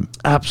game.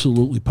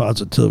 Absolutely,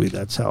 positively,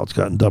 that's how it's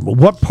gotten done. But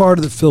what part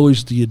of the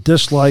Phillies do you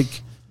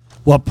dislike?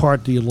 What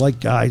part do you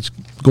like, guys,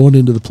 going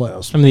into the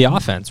playoffs? I mean, the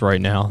offense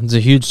right now is a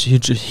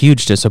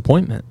huge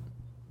disappointment.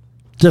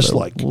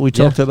 Dislike. Well, we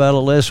talked about it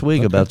last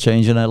week about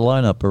changing that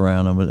lineup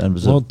around, and it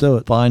was Won't do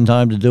it. Fine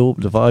time to do it,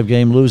 the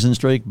 5-game losing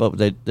streak, but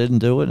they didn't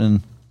do it,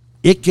 and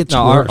it gets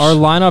worse. Our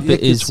lineup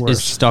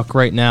is stuck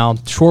right now.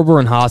 Schwarber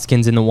and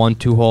Hoskins in the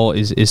 1-2 hole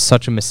is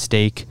such a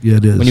mistake. Yeah,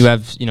 it is. When you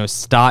have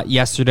Stott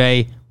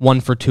yesterday 1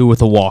 for 2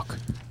 with a walk.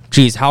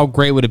 Geez, how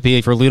great would it be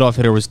if your leadoff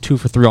hitter was 2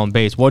 for 3 on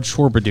base? What'd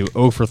Schwarber do?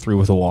 0 for 3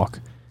 with a walk.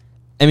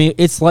 I mean,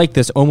 it's like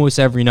this almost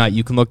every night.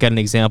 You can look at an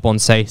example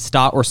and say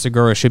Stott or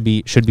Segura should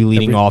be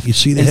leading off you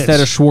see the instead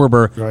hits. of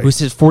Schwarber, Right. who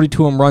hits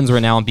 42 home runs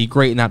right now and be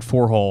great in that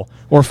 4-hole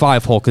or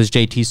 5-hole because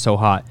JT's so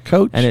hot.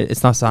 Coach, and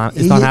it's not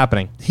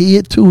happening. He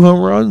hit 2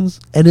 home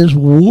runs, and his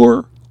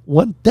WAR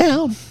went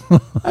down.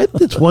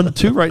 It's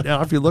 1-2 right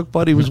now. If you look,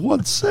 buddy, it was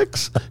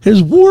 1-6.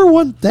 His WAR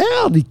went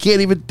down. He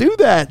can't even do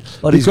that.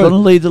 But he's going to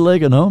lead the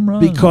league in home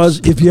runs. Because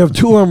if you have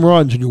 2 home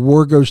runs and your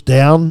WAR goes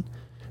down,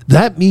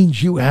 that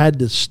means you had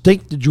to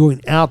stake the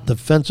joint out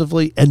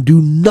defensively and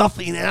do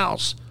nothing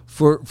else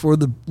for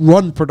the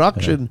run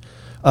production.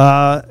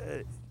 Yeah.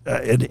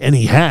 And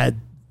he had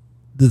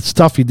the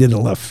stuff he did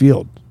in left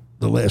field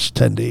the last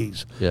 10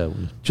 days. Yeah.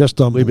 Just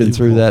unbelievable. We've been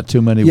through that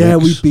too many weeks. Yeah,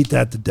 we beat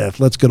that to death.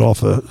 Let's get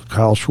off of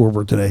Kyle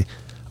Schwarber today.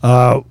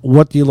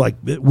 What do you like?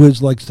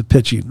 Wiz likes the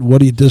pitching. What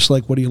do you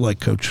dislike? What do you like,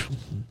 Coach?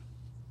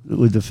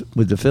 With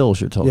the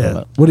Phils you're talking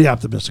about. What are you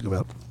optimistic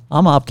about?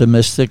 I'm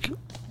optimistic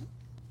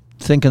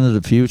thinking of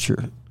the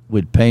future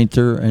with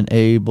Painter and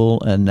Abel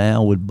and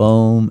now with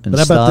Bohm and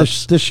But how about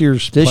this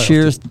year's team?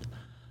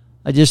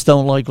 I just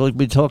don't like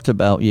we talked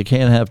about. You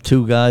can't have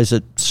 2 guys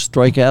that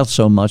strike out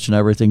so much and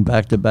everything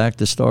back-to-back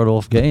to start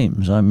off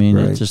games. I mean,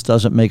 It just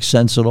doesn't make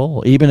sense at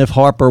all. Even if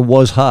Harper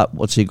was hot,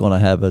 what's he going to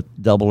have, a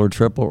double or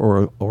triple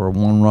or a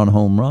 1-run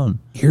home run?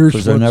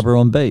 Because they're never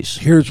on base.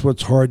 Here's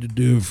what's hard to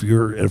do if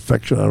you're an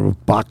aficionado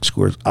of box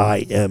scores.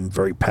 I am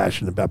very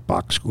passionate about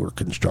box score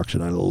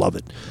construction. I love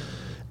it.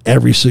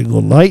 Every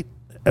single night,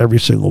 every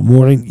single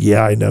morning.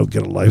 Yeah, I know,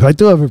 get a life. I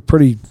do have a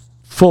pretty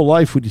full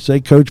life, would you say,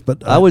 Coach?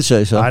 But I would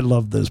say so. I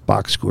love those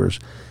box scores.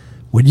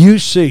 When you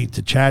see,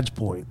 to Chad's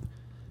point,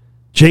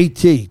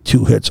 JT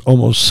 2 hits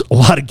almost a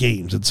lot of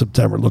games in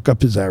September. Look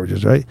up his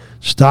averages, right?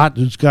 Stott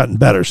has gotten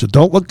better. So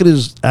don't look at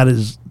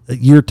his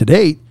year to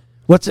date.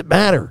 What's it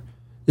matter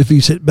if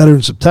he's hit better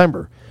in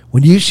September?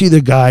 When you see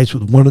the guys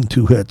with 1 and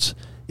 2 hits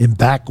in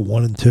back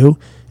 1 and 2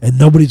 and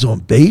nobody's on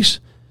base,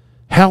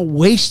 how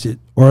wasted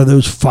are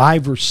those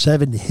 5 or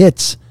 7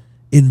 hits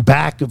in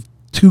back of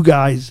 2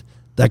 guys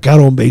that got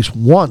on base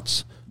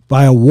once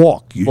by a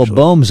walk? Usually,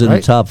 well, Bohm's in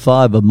the top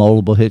 5 of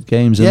multiple hit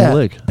games in the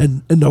league.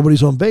 And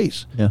nobody's on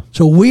base. Yeah.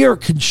 So we are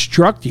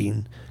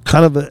constructing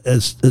kind of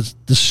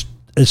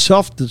a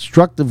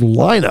self-destructive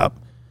lineup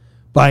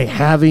by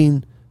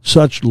having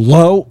such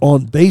low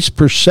on base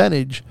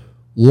percentage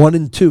 1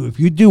 and 2. If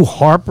you do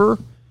Harper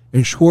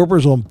and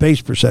Schwarber's on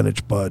base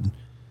percentage, Bud,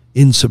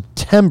 in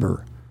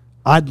September,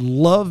 I'd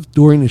love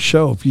during the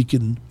show if you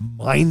can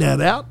mine that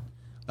out.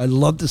 I'd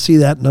love to see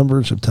that number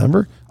in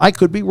September. I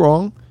could be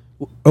wrong.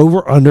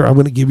 Over, under, I'm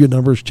going to give you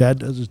numbers. Chad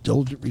does his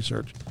diligent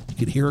research. You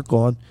can hear it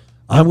going.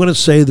 I'm going to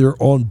say their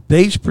on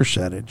base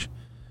percentage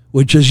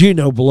which, as you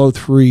know, below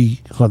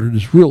 300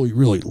 is really,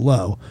 really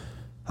low.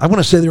 I want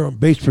to say their on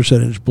base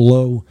percentage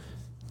below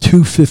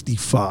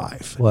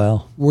 255.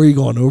 Wow. Where are you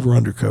going, over,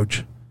 under,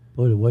 Coach?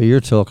 Boy, the way you're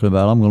talking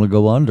about, I'm going to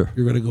go under.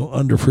 You're going to go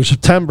under for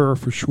September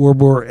for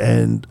Schwarber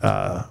and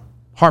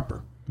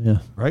Harper. Yeah.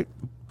 Right?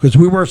 Because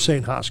we were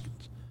saying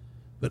Hoskins,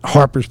 but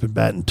Harper's been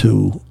batting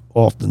too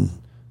often.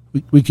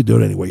 We could do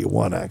it any way you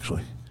want,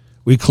 actually.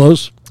 We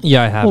close?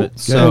 Yeah, I have it.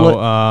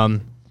 So,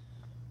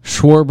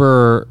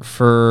 Schwarber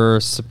for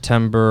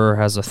September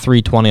has a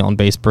 320 on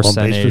base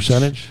percentage. On base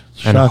percentage?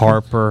 And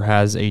Harper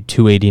has a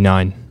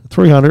 289.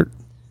 300.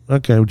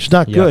 Okay, which is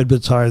not good, but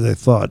it's higher than they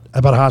thought. How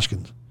about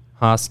Hoskins?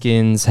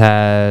 Hoskins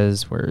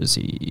has, where is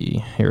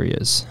he? Here he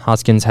is.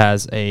 Hoskins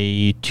has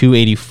a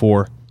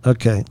 284.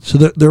 Okay, so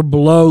they're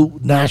below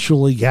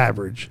National League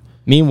average.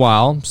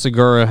 Meanwhile,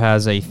 Segura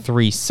has a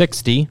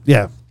 360.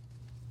 Yeah.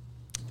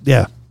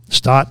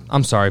 Stott?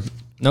 I'm sorry.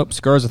 Nope,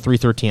 Segura's a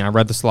 313. I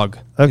read the slug.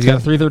 Okay. He's got a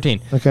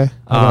 313. Okay.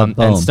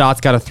 And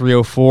Stott's got a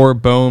 304.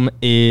 Bohm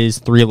is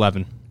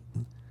 311.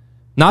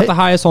 Not the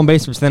highest on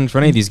base percentage for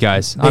any of these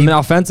guys. I mean,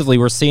 offensively,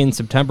 we're seeing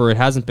September. It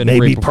hasn't been a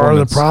great performance. Maybe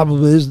part of the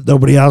problem is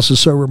nobody else is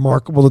so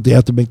remarkable that they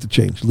have to make the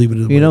change. Leave it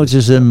in. You know, it's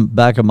just in the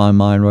back of my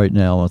mind right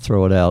now. I'll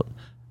throw it out.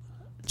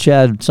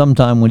 Chad,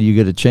 sometime when you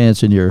get a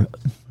chance in your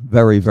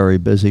very, very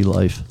busy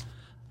life,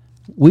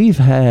 we've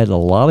had a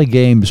lot of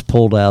games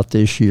pulled out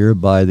this year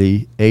by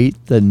the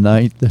 8th and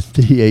 9th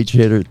DH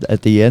hitter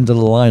at the end of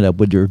the lineup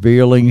with your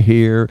Veerling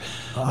here.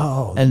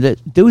 Oh. And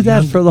do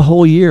that for the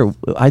whole year,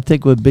 I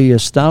think would be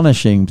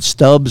astonishing.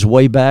 Stubbs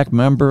way back,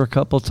 remember, a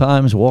couple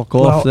times, walk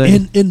off there.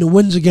 In the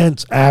wins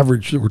against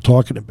average that we're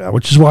talking about,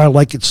 which is why I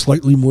like it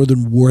slightly more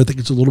than WAR. I think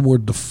it's a little more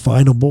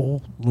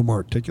definable, a little more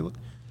articulate.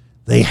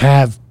 They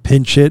have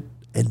pinch hit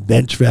and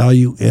bench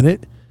value in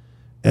it.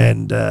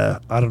 And I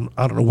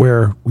don't know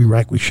where we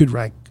rank. We should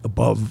rank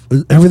above.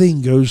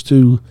 Everything goes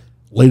to,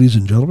 ladies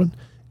and gentlemen,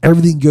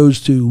 everything goes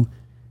to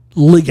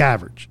league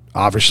average.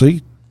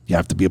 Obviously, you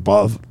have to be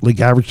above league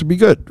average to be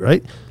good,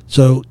 right?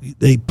 So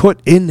they put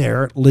in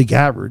there league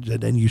average, and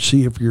then you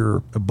see if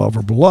you're above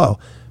or below.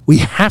 We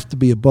have to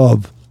be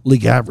above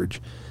league average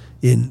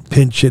in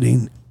pinch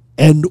hitting,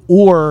 and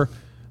or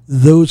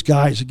those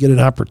guys that get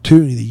an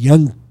opportunity, the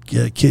young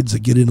kids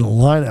that get into the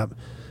lineup.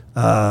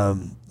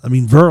 I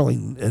mean,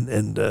 Veerling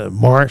and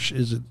Marsh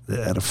is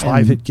at a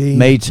 5-hit game.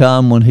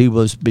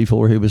 Maytom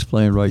before he was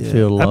playing right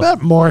field. How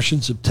about Marsh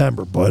in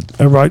September, bud?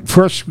 All right,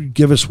 first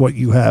give us what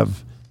you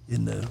have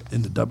in the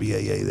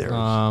WAA there.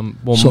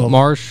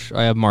 Marsh,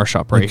 I have Marsh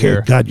up right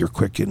here. God, you're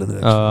quick into the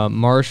next one.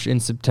 Marsh in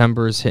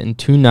September is hitting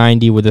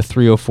 290 with a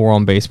 304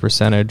 on base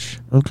percentage.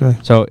 Okay.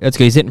 So that's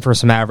good. He's hitting for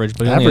some average,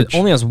 but he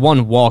only has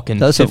one walk in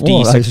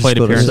 56 plate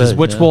appearances,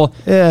 which will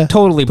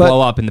totally blow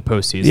up in the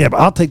postseason. Yeah,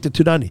 but I'll take the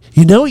 290.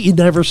 You know what you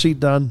never see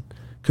done,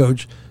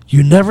 Coach?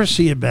 You never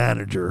see a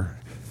manager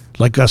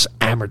like us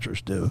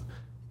amateurs do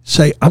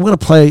say, I'm going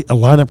to play a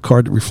lineup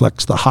card that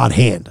reflects the hot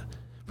hand.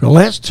 For the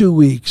last 2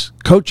 weeks,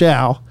 Coach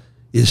Al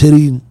is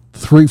hitting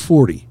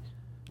 340,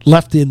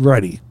 lefty and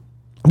righty.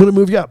 I'm going to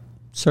move you up.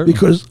 Certainly.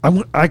 Because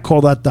I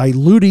call that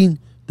diluting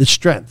the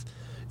strength.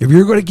 If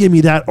you're going to give me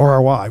that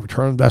ROI,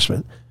 return on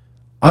investment,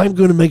 I'm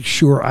going to make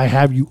sure I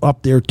have you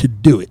up there to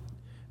do it.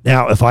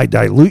 Now, if I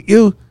dilute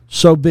you,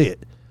 so be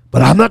it.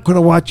 But I'm not going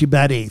to watch you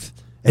bat eighth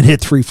and hit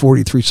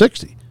 340,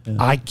 360. Yeah.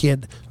 I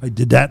can't. I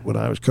did that when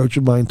I was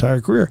coaching my entire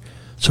career.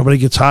 Somebody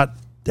gets hot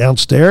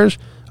downstairs,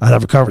 I'd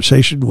have a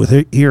conversation with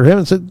he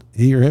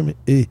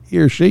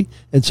or she,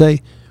 and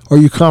say, "Are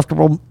you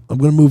comfortable? I'm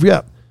going to move you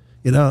up."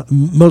 You know,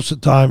 most of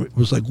the time it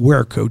was like,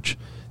 "Where, coach?"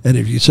 And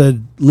if you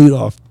said lead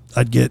off,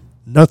 I'd get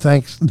no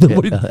thanks.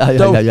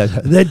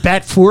 Then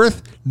bat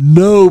fourth.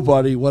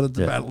 Nobody wanted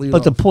to bat lead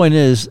off. But the point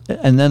is,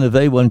 and then if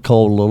they went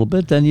cold a little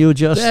bit, then you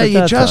adjust. Yeah,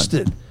 you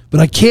adjusted. But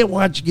I can't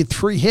watch you get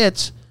 3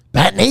 hits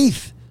batting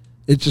eighth.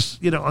 It's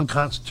just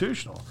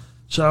unconstitutional.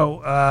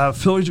 So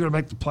Phillies are going to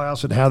make the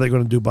playoffs, and how they're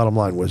going to do. Bottom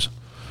line was,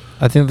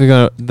 I think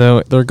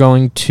they're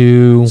going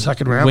to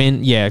second round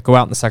win. Yeah, go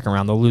out in the second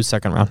round. They'll lose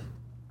second round.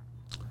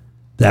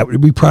 That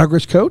would be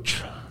progress,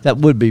 Coach. That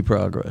would be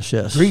progress.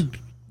 Yes. Agreed.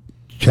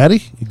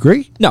 Chatty,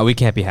 agree? No, we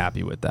can't be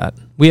happy with that.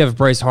 We have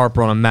Bryce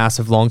Harper on a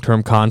massive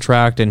long-term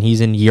contract, and he's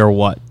in year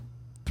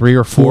 3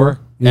 or 4?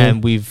 Yeah.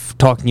 And we've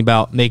talking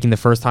about making the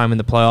first time in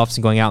the playoffs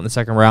and going out in the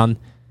second round.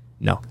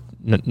 No,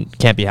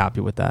 can't be happy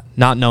with that.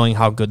 Not knowing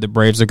how good the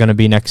Braves are going to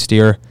be next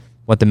year,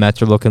 what the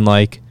Mets are looking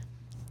like.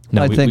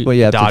 No, I think we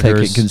have to take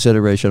in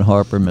consideration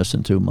Harper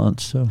missing 2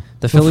 months. So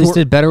the Phillies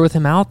did better with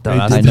him out, though.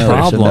 That's the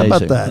problem. How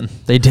about that?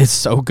 They did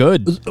so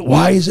good.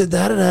 Why is it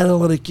that an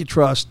analytic you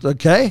trust?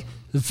 Okay,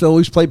 the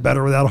Phillies play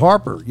better without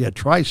Harper. Yeah,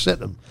 try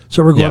sitting him.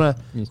 So we're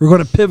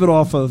gonna pivot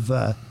off of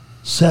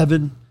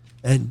 7,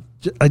 and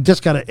I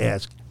just got to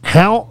ask,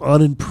 how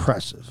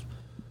unimpressive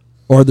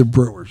are the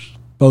Brewers?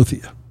 Both of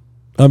you.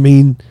 I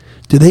mean,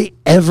 do they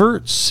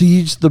ever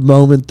seize the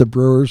moment? The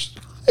Brewers.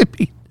 I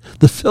mean,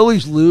 the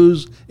Phillies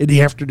lose in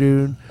the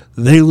afternoon.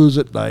 They lose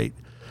at night.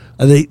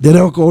 They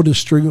don't go into a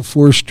string of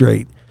 4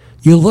 straight.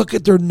 You look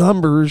at their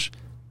numbers,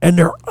 and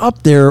they're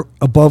up there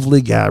above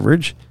league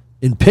average.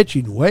 in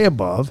pitching way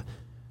above,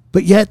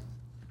 but yet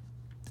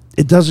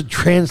it doesn't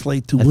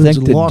translate to wins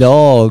and losses.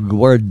 I think the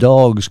word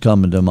dog's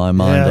coming to my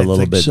mind a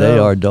little bit. So. They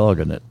are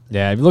dogging it.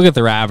 Yeah, if you look at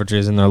their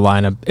averages in their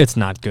lineup, it's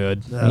not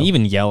good. No. I mean,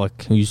 even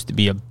Yelich, who used to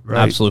be an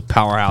absolute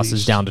powerhouse,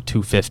 is down to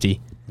 250.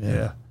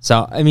 Yeah.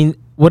 So, I mean,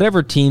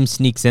 whatever team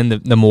sneaks in, the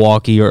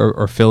Milwaukee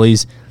or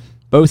Phillies,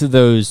 both of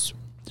those,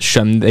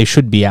 they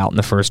should be out in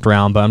the first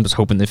round, but I'm just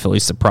hoping the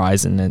Phillies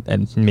surprise and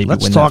maybe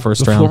win that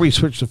first round. Before we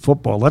switch to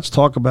football, let's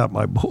talk about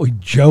my boy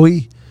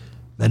Joey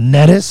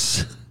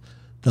Meneses,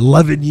 the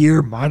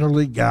 11-year minor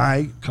league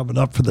guy coming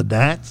up for the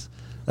Nats.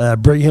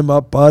 Bring him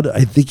up, bud.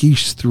 I think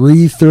he's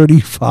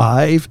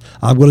 335.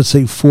 I'm going to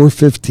say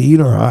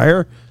 415 or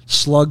higher.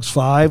 Slugs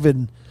 5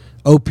 and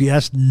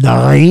OPS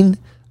 9.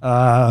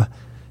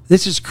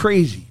 This is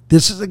crazy.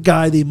 This is a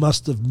guy they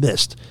must have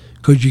missed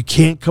because you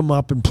can't come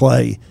up and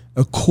play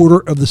a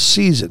quarter of the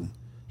season,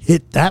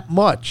 hit that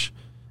much,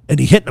 and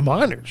he hit in the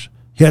minors.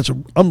 He had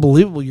an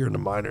unbelievable year in the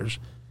minors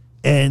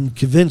and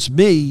convinced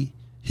me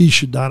he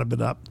should not have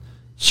been up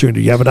sooner.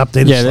 Do you have an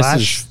updated Slash?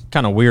 This is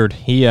kind of weird.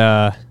 He,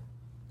 in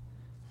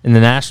the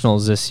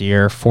Nationals this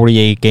year,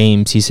 48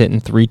 games, he's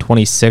hitting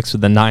 326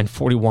 with a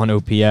 941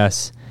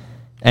 OPS.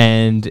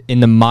 And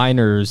in the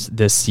minors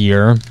this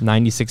year,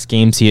 96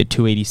 games, he hit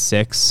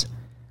 286.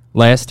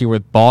 Last year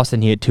with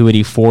Boston, he hit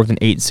 284 with an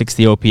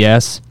 860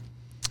 OPS.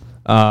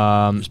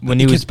 When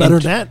he was better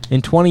than that.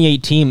 In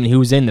 2018, he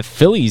was in the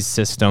Phillies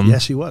system.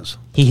 Yes, he was.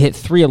 He hit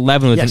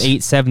 311 with an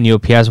 870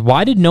 OPS.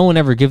 Why did no one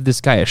ever give this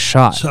guy a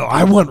shot? So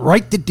I went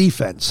right to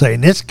defense,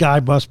 saying this guy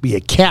must be a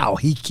cow.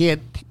 He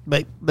can't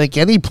make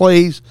any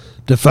plays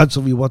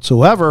defensively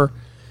whatsoever.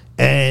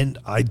 And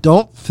I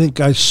don't think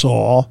I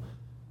saw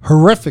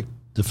horrific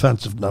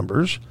defensive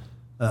numbers.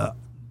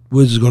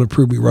 Wiz is going to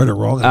prove me right or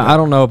wrong. I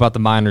don't know about the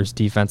minors'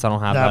 defense. I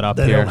don't have that up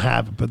here. They don't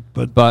have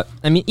it, but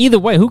I mean, either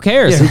way, who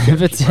cares? Yeah, who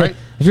cares, right?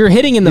 If you're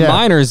hitting in the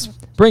minors,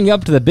 bring you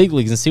up to the big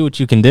leagues and see what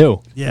you can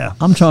do. Yeah,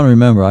 I'm trying to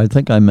remember. I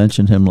think I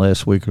mentioned him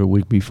last week or the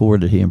week before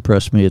that he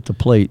impressed me at the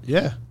plate.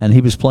 Yeah, and he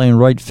was playing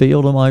right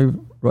field. Am I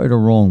right or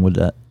wrong with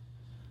that?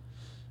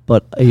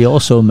 But he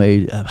also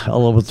made a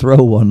hell of a throw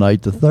one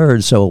night to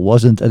third, so it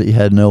wasn't that he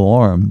had no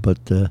arm.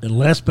 But and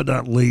last but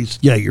not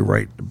least, yeah, you're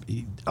right.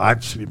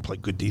 I've seen him play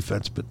good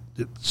defense, but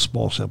it's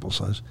small sample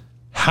size.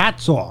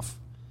 Hats off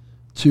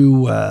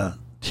to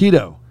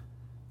Tito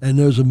and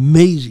those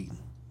amazing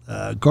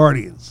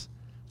Guardians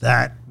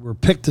that were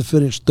picked to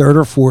finish third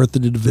or fourth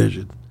in the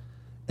division.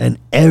 And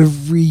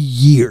every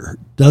year,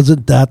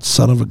 doesn't that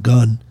son of a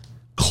gun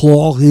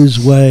claw his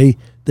way?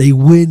 They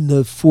win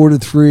the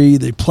 4-3.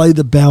 They play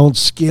the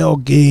balanced scale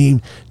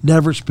game.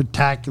 Never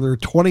spectacular.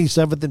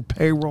 27th in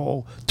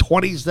payroll.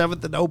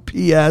 27th in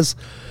OPS.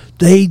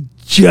 They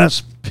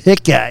just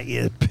pick at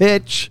you.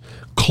 Pitch,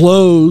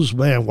 close.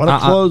 Man, what a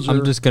closer.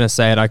 I'm just going to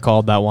say it. I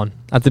called that one.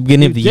 At the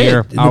beginning of the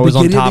year, I was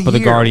on top of the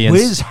Guardians.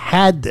 Wiz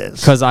had this.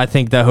 Because I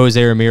think that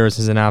Jose Ramirez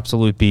is an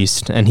absolute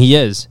beast. And he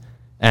is.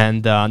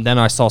 And then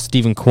I saw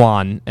Stephen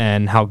Kwan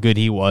and how good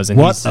he was, and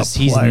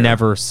he's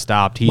never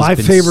stopped. He's my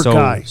been favorite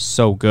guy.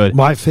 So good.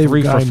 My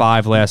favorite 3 guy. for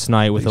 5 last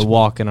night with a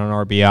walk and an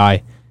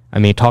RBI. I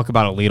mean, talk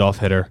about a leadoff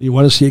hitter. You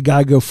want to see a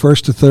guy go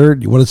first to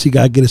third? You want to see a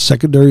guy get a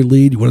secondary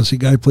lead? You want to see a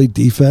guy play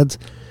defense?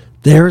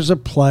 There's a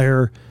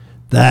player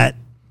that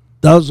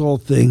does all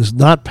things,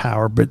 not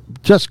power, but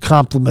just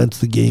complements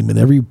the game in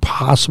every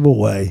possible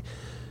way.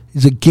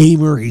 He's a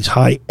gamer. He's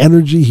high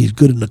energy. He's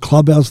good in the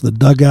clubhouse, the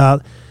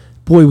dugout.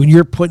 Boy, when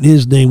you're putting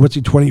his name, what's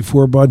he,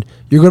 24, bud?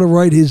 You're going to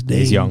write his name.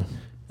 He's young.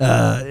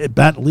 At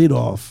bat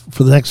leadoff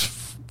for the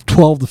next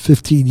 12 to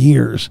 15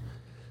 years.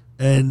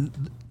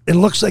 And it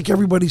looks like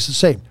everybody's the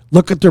same.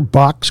 Look at their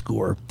box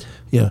score.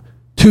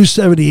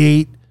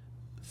 278,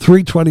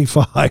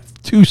 325,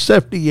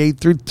 278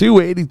 through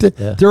 282.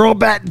 Yeah. They're all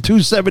batting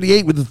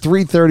 278 with a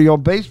 330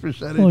 on base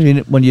percentage.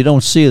 Well, when you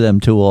don't see them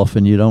too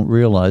often, you don't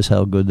realize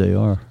how good they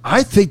are.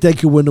 I think they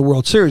could win the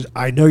World Series.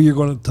 I know you're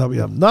going to tell me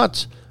I'm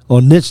nuts.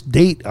 On this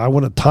date, I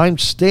want a time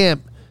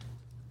stamp.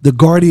 The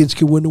Guardians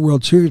can win the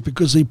World Series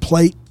because they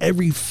play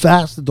every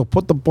facet. They'll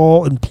put the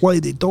ball in play.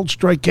 They don't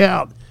strike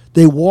out.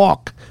 They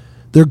walk.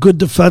 They're good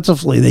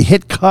defensively. They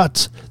hit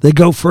cuts. They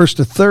go first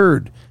to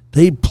third.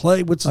 They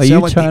play what's Are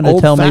you trying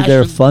to tell me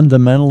they're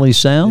fundamentally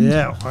sound?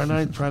 Yeah, why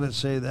not trying to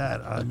say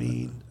that? I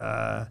mean,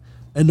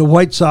 and the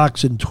White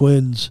Sox and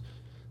Twins,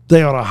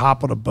 they ought to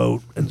hop on a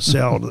boat and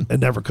sail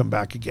and never come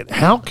back again.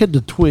 How can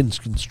the Twins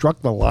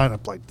construct a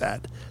lineup like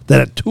that? That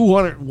at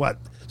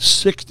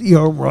 260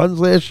 home runs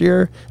last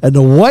year, and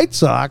the White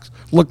Sox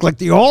look like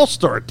the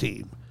all-star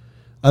team.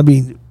 I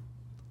mean,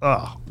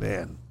 oh,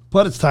 man.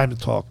 But it's time to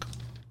talk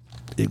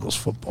Eagles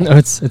football. No,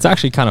 it's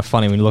actually kind of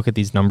funny when you look at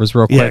these numbers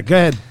real quick. Yeah, go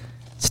ahead.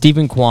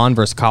 Stephen Kwan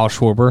versus Kyle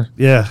Schwarber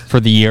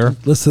for the year.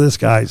 Listen to this,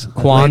 guys.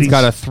 Kwan's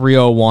got a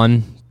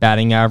 301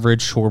 batting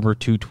average, Schwarber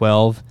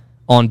 212.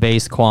 On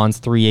base, Kwan's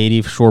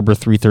 380, Schwarber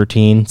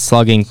 313.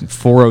 Slugging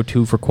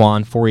 402 for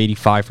Kwan,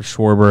 485 for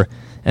Schwarber,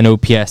 and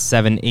OPS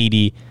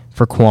 780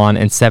 for Quan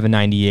and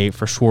 798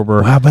 for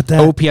Schwarber. How about that?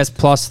 OPS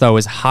plus, though,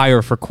 is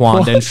higher for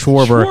Quan than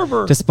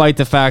Schwarber, despite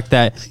the fact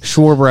that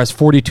Schwarber has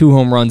 42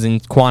 home runs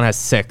and Quan has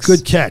 6.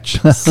 Good catch.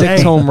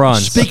 6 home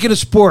runs. Speaking of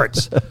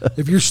sports,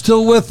 if you're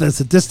still with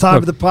us at this time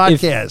of the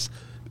podcast,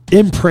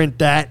 imprint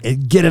that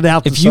and get it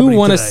out to somebody. If you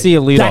want to see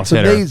a leadoff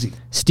hitter, amazing.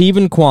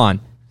 Stephen Quan,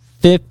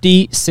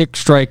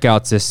 56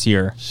 strikeouts this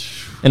year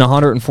in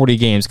 140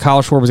 games.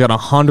 Kyle Schwarber's got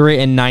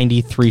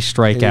 193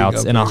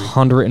 strikeouts in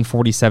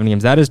 147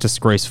 games. That is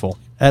disgraceful.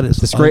 That is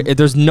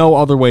There's no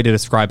other way to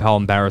describe how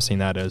embarrassing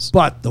that is.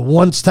 But the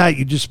one stat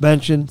you just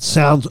mentioned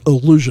sounds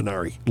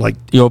illusionary.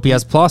 Like the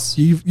OPS plus,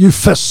 you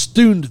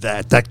festooned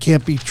that. That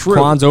can't be true.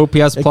 Quan's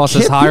OPS plus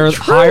is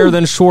higher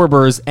than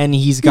Schwarber's, and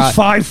he's got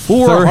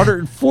 5'4",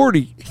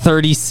 140,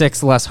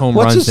 36 less home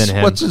runs than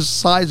him. What's his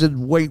size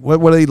and weight?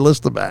 What do they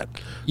list him at?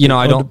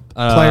 I don't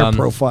player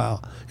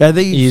profile.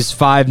 He's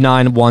 5'9",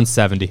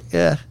 170.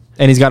 Yeah,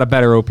 and he's got a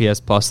better OPS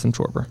plus than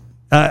Schwarber.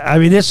 I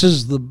mean, this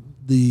is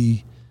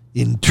the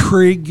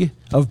intrigue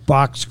of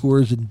box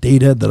scores and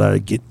data that I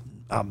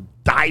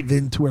dive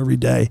into every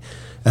day.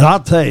 And I'll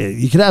tell you,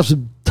 you can have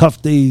some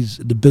tough days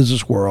in the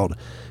business world,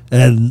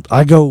 and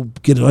I go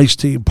get an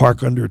iced tea and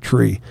park under a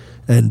tree,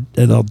 and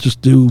I'll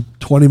just do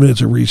 20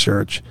 minutes of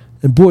research.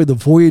 And boy, the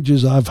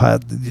voyages I've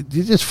had,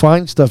 you just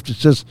find stuff that's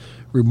just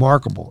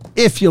remarkable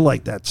if you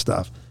like that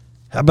stuff.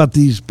 How about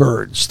these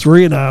birds?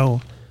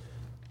 3-0.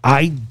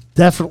 I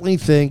definitely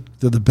think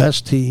they're the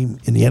best team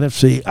in the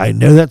NFC. I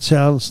know that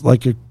sounds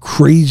like a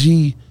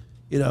crazy,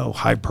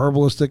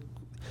 hyperbolistic.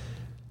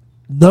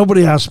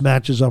 Nobody else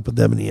matches up with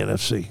them in the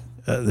NFC.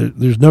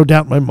 There's no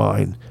doubt in my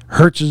mind.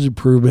 Hurts'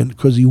 improvement,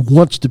 because he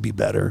wants to be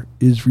better,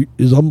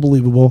 is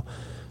unbelievable.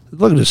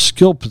 Look at his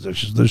skill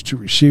positions. Those two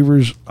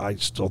receivers, I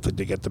still think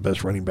they get the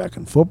best running back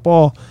in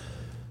football.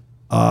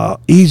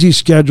 Easy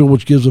schedule,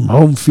 which gives them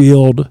home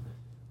field.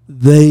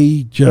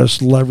 They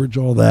just leverage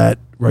all that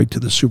right to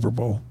the Super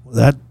Bowl.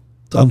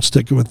 I'm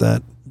sticking with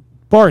that,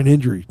 barring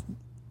injury.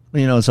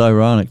 It's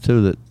ironic,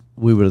 too, that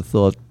we would have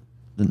thought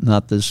that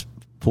not this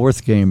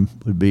fourth game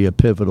would be a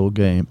pivotal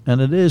game.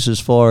 And it is, as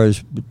far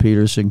as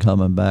Peterson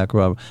coming back,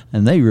 Robert.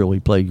 And they really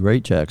played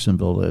great,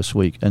 Jacksonville, last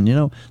week.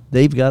 And,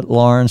 they've got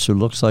Lawrence, who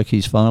looks like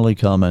he's finally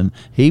coming.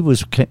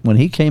 When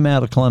he came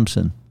out of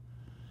Clemson,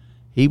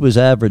 he was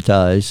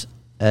advertised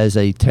as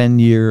a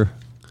 10-year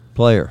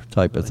player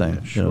type of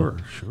thing. Sure.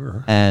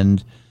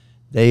 And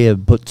they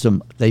have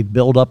they've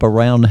built up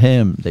around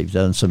him. They've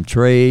done some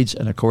trades,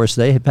 and of course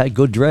they have had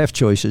good draft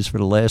choices for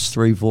the last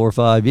 3, 4,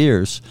 5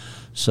 years.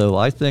 So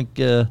I think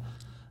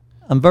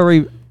I'm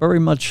very, very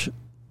much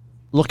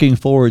looking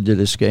forward to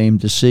this game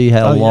to see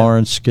how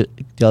Lawrence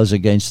does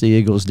against the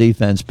Eagles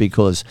defense,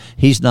 because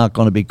he's not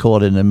going to be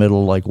caught in the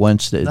middle like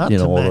Wentz did,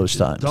 all those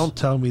times. Don't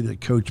tell me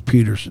that Coach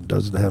Peterson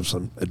doesn't have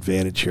some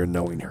advantage here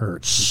knowing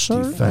Hurts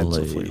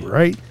defensively,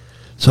 right?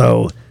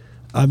 So,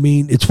 I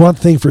mean, it's one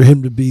thing for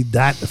him to be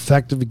that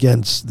effective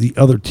against the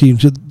other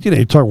teams.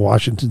 You talk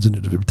Washington's in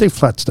the they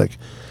flat stick,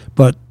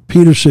 but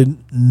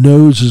Peterson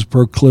knows his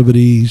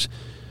proclivities.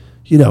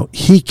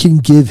 He can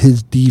give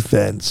his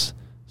defense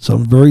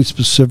some very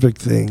specific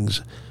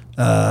things,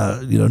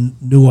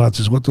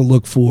 nuances, what to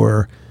look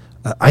for.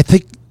 I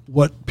think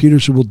what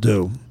Peterson will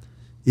do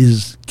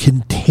is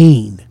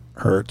contain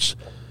Hurts.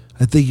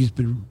 I think he's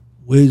been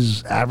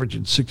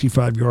averaging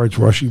 65 yards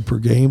rushing per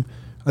game.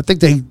 I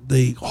think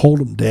they hold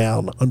him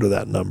down under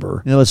that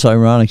number. It's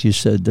ironic you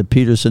said that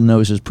Peterson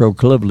knows his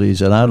proclivities,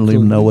 and I don't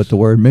even know what the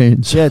word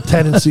means. Yeah,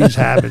 tendencies,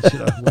 habits,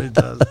 what it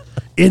does.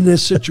 In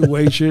this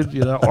situation,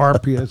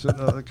 RPS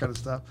and all that kind of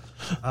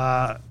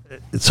stuff.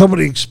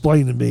 Somebody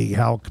explained to me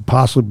how it could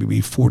possibly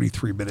be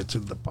 43 minutes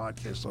into the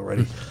podcast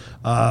already.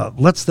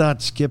 Let's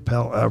not skip,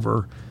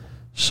 however.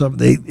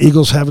 The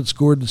Eagles haven't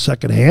scored in the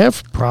second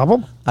half.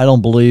 Problem? I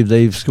don't believe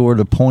they've scored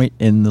a point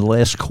in the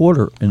last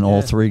quarter in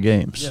all 3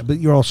 games. Yeah, but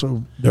you're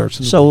also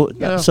nursing.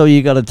 So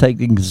you got to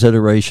take in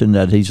consideration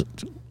that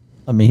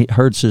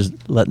Hurts is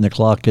letting the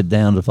clock get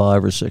down to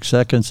 5 or 6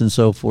 seconds and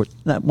so forth.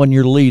 When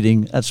you're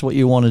leading, that's what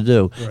you want to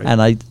do. Right.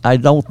 And I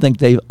don't think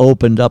they've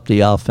opened up the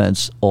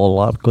offense a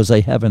lot because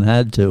they haven't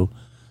had to.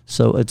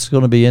 So it's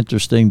going to be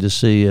interesting to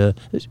see a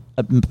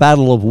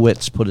battle of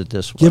wits, put it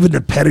this way. Given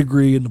the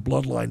pedigree and the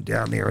bloodline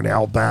down there in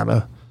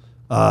Alabama,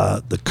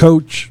 the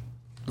coach,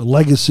 the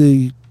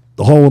legacy,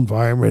 the whole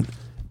environment,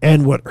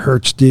 and what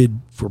Hurts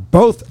did for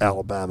both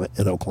Alabama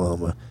and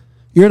Oklahoma,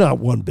 you're not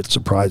one bit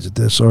surprised at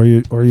this, are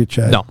you,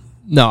 Chad?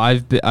 No,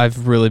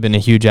 I've really been a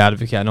huge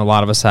advocate, and a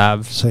lot of us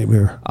have. Same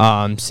here.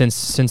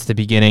 Since the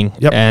beginning,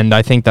 yep. And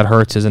I think that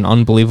Hurts is an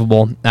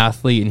unbelievable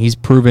athlete, and he's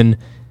proven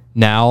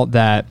now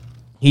that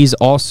he's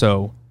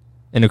also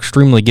an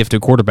extremely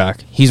gifted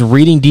quarterback. He's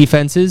reading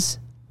defenses.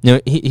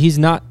 He's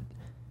not.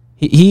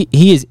 He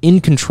is in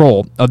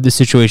control of the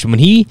situation. When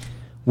he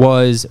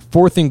was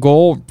 4th and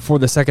goal for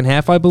the second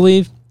half, I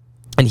believe,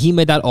 and he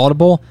made that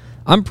audible,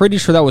 I'm pretty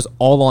sure that was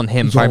all on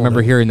him, if I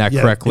remember hearing that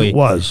correctly. It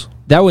was.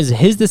 That was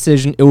his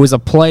decision. It was a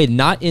play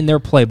not in their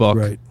playbook.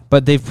 Right.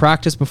 but they've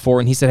practiced before,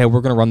 and he said, hey,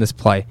 we're going to run this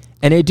play.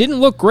 And it didn't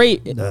look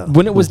great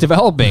when it was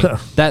developing.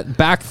 That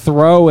back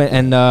throw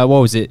and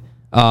what was it?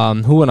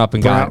 Who went up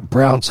and got it?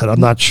 Brown said,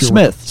 I'm not sure.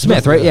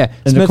 Smith, right? Yeah.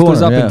 Smith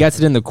goes up and gets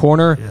it in the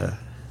corner. Yeah.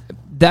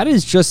 That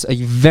is just a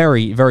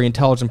very, very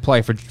intelligent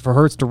play for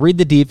Hurts to read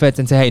the defense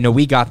and say, hey, no,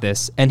 we got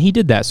this. And he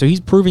did that. So he's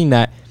proving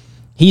that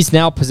he's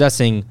now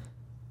possessing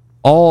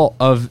all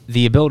of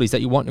the abilities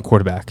that you want in a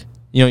quarterback.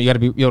 You know, you got to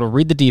be able to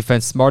read the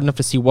defense, smart enough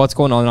to see what's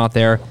going on out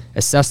there,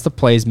 assess the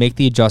plays, make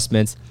the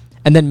adjustments,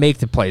 and then make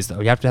the plays, though.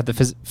 You have to have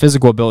the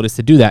physical abilities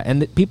to do that.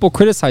 And people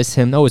criticize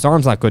him, his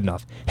arm's not good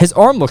enough. His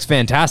arm looks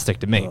fantastic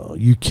to me. Oh,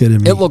 you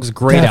kidding me? It looks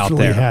great out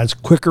there. Has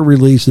quicker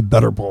release and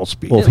better ball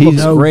speed. Well, it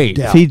looks great.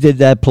 If he did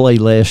that play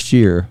last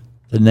year,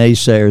 the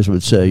naysayers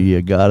would say,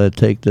 you got to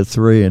take the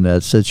 3 in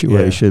that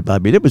situation. Yeah. I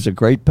mean, it was a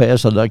great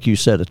pass, and like you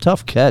said, a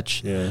tough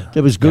catch. Yeah.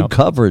 There was good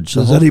coverage.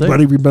 Does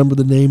anybody remember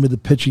the name of the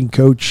pitching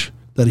coach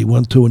that he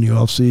went to in the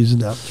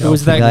offseason? It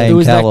was that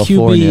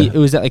QB. It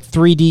was that like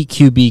 3D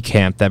QB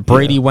camp that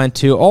Brady went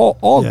to.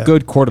 All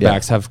good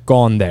quarterbacks have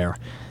gone there,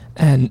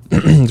 and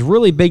it's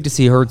really big to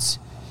see Hurts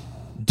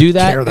do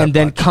that and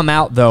then come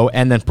out though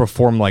and then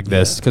perform like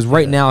this, because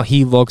right now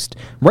he looks.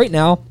 Right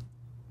now,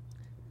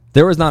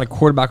 there is not a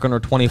quarterback under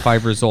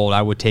 25 years old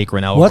I would take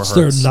right now over Hurts.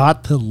 What's there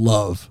not to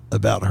love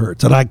about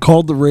Hurts? And I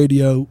called the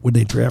radio when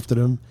they drafted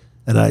him,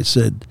 and I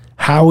said,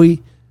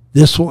 Howie,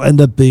 this will end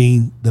up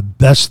being the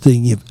best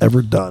thing you've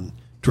ever done,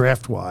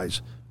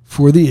 draft-wise,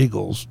 for the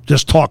Eagles.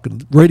 Just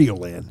talking radio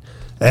land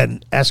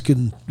and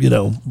asking,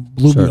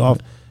 blew me off.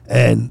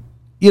 And,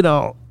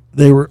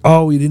 they were,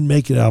 he didn't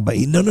make it out. But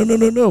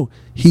no.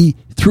 He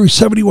threw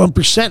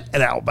 71%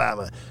 at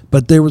Alabama.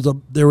 But there was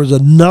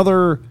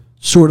another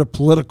sort of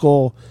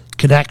political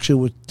connection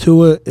with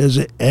Tua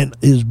and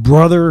his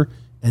brother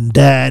and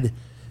dad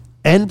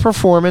and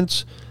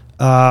performance.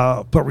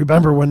 But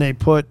remember when they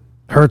put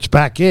Hurts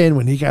back in,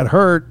 when he got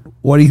hurt,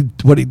 what he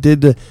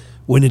did to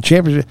win the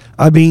championship.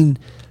 I mean,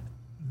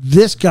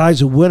 this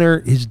guy's a winner.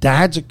 His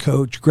dad's a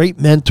coach, great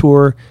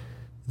mentor.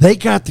 They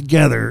got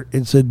together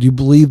and said, do you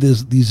believe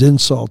these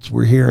insults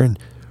we're hearing?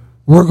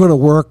 We're going to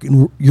work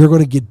and you're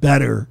going to get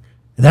better.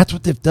 And that's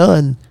what they've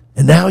done.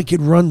 And now he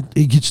can run.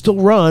 He can still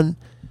run.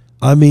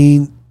 I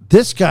mean,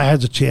 this guy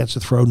has a chance to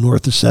throw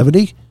north of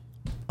 70.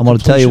 I'm going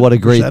to tell you what a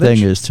great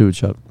thing is, too,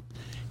 Chuck.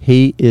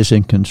 He is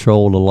in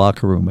control of the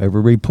locker room.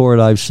 Every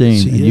report I've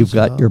seen, and you've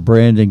got your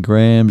Brandon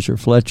Grahams, your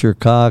Fletcher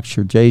Cox,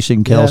 your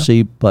Jason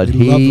Kelsey, but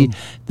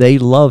they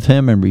love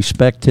him and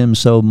respect him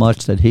so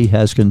much that he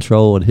has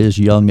control at his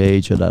young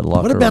age of that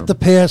locker room. What about the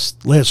pass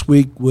last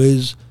week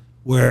was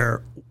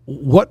where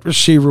what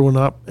receiver went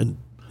up and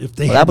if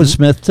they that was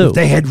Smith too. If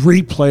they had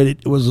replayed it,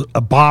 it was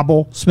a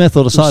bobble. Smith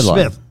on the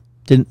sideline. Smith.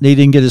 He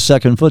didn't get his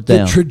second foot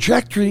down. The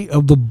trajectory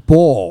of the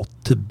ball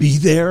to be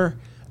there,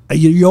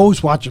 you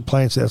always watch it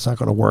play and say that's not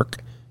going to work.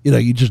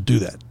 You just do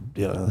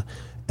that.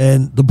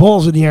 And the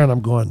ball's in the air, and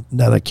I'm going,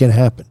 no, that can't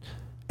happen.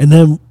 And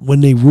then when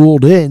they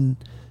ruled in,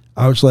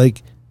 I was like,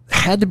 it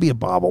had to be a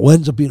bobble. What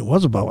ends up being it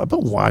was a bobble.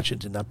 But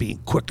Washington not being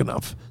quick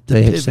enough.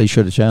 They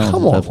should have challenged.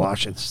 Come on,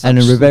 Washington. And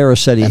then Rivera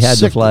said he had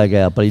the flag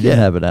out, but he didn't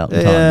have it out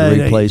in time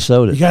to replay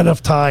Soda. You got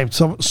enough time.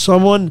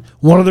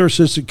 One of their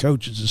assistant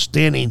coaches is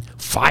standing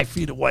 5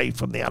 feet away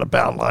from the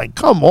out-of-bound line.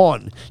 Come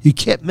on. You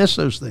can't miss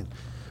those things.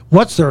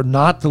 What's there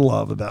not to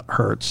love about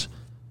Hurts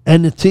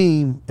and the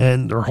team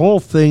and their whole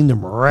thing, the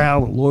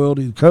morale, the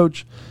loyalty to the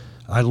coach?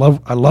 I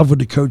love when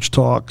the coach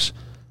talks.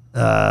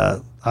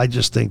 I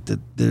just think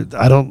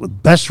that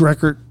best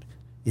record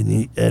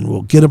and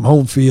we'll get them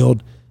home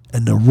field,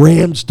 and the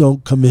Rams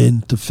don't come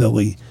in to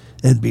Philly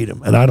and beat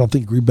them. And I don't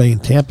think Green Bay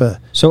and Tampa.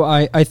 So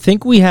I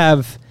think we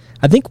have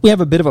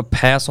a bit of a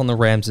pass on the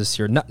Rams this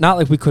year. Not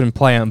like we couldn't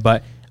play them,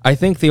 but I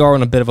think they are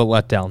on a bit of a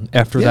letdown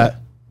after that.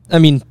 I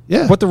mean,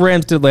 what the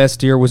Rams did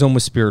last year was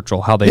almost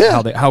spiritual. How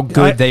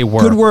good they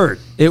were. Good word.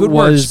 It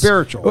was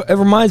spiritual. It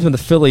reminds me of the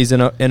Phillies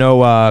in 08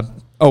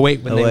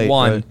 when they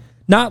won. Right.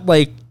 Not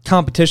like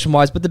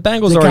competition-wise, but the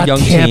Bengals are a young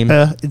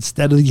Tampa team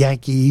instead of the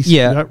Yankees.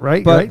 Yeah,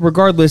 right. But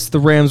regardless, the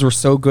Rams were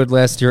so good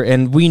last year,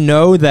 and we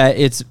know that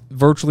it's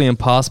virtually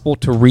impossible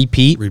to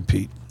repeat.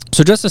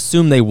 So just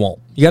assume they won't.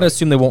 You got to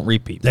assume they won't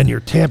repeat. Then you're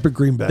Tampa,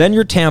 Green Bay. Then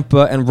you're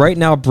Tampa, and right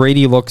now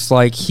Brady looks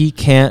like he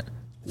can't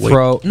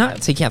throw. Not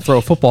to say he can't throw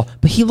a football,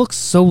 but he looks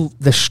so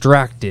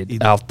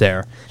distracted out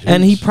there,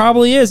 and he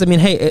probably is. I mean,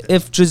 hey,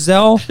 if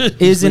Giselle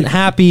isn't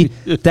happy,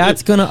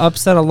 that's going to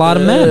upset a lot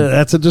of men.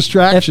 That's a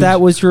distraction.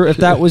 If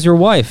that was your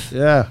wife,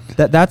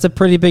 that's a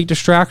pretty big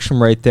distraction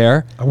right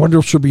there. I wonder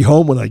if she'll be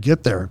home when I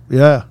get there.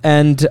 Yeah,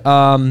 and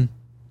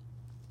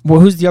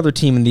who's the other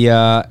team in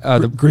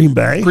the Green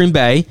Bay? Green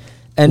Bay.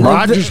 And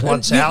Rodgers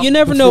wants out. You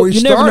never know.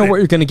 You never know what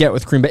you're going to get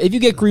with Green Bay. If you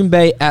get Green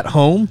Bay at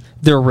home,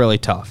 they're really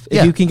tough.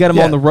 If you can get them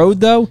on the road,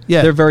 though,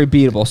 they're very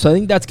beatable. So I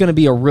think that's going to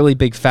be a really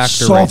big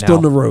factor. Soft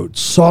on the road.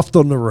 Soft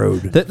on the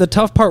road. The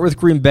tough part with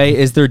Green Bay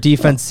is their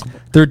defense.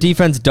 Their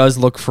defense does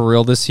look for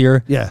real this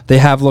year. Yeah, they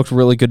have looked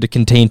really good to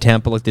contain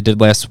Tampa like they did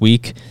last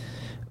week.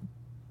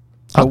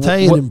 I'll tell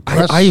you,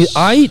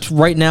 I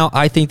right now,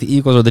 I think the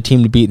Eagles are the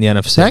team to beat in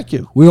the NFC. Thank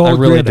you. We all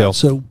agree really on do. that.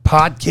 So,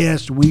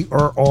 podcast, we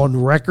are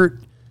on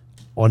record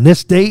on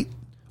this date,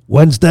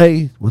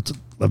 Wednesday. What's it?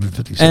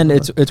 11:57. And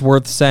it's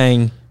worth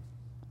saying,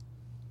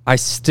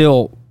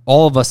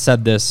 all of us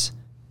said this,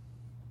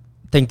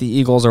 think the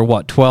Eagles are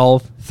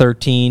 12,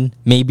 13,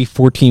 maybe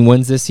 14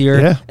 wins this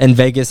year. Yeah. And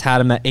Vegas had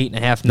them at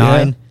 8.5,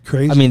 9. Yeah,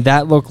 crazy. I mean,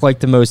 that looked like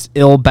the most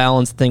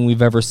ill-balanced thing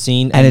we've ever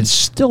seen. And it's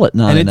still at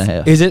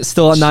 9.5. Is it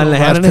still at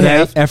 9.5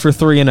 today after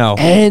 3-0?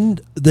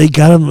 And they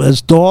got them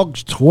as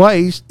dogs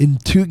twice in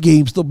 2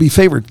 games. They'll be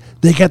favored.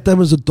 They got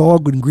them as a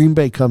dog when Green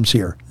Bay comes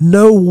here.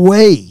 No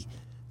way.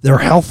 They're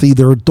healthy.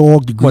 They're a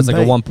dog to Green What's Bay.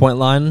 like a 1-point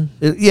line?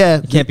 Yeah.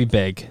 It can't be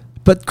big.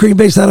 But Green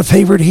Bay's not a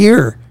favorite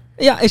here.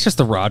 Yeah, it's just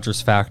the Rodgers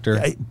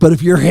factor. But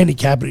if you're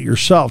handicapping it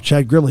yourself,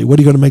 Chad Grimley, what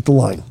are you going to make the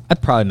line? I'd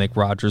probably make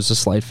Rodgers a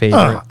slight favorite.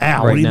 What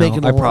right are you now.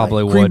 making the I line?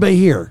 probably Green would. Bay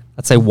here.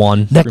 I'd say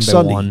 1. Next Green Bay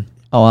Sunday. 1.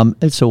 Oh,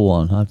 it's a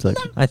 1.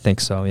 I think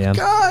so, yeah.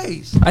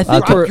 Guys, I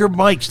think drop your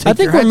mics. Take I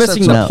think your we're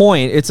missing headsets the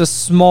point. It's a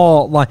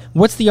small line.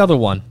 What's the other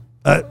one?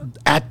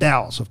 at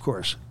Dallas, of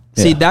course.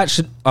 See, that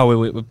should. Oh,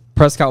 wait.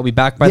 Prescott will be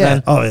back by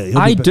then. Oh,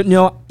 yeah. He'll be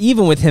back.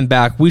 Even with him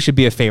back, we should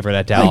be a favorite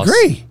at Dallas. I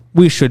agree.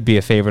 We should be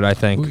a favorite, I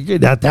think.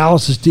 Now,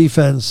 Dallas's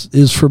defense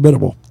is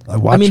formidable. I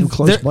watched him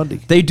close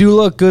Monday. They do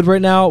look good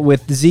right now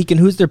with Zeke. And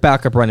who's their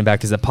backup running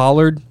back? Is it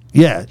Pollard?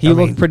 Yeah. He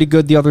looked pretty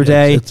good the other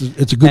day. It's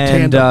a good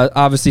tandem. And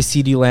obviously,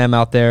 C.D. Lamb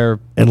out there.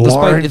 And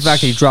despite Lawrence. the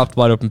fact that he dropped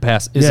wide open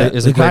pass, is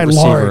the a guy great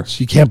receiver.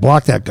 Lawrence. You can't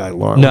block that guy,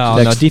 Lawrence.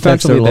 No,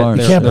 defensively,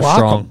 Lawrence. You they're can't block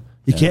strong. him.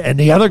 You can't. And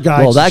the other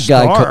guy, Well, that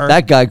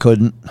guy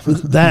couldn't.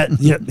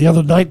 The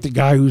other night, the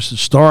guy who's the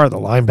star, the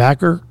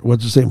linebacker,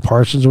 what's his name,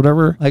 Parsons or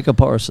whatever. Micah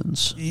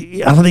Parsons.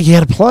 I don't think he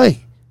had to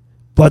play,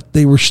 but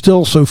they were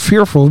still so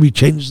fearful. He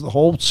changed the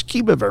whole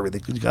scheme of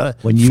everything. You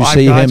got When you five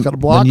see guys him, got to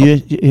block when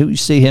him. you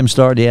see him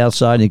start the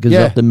outside, and he goes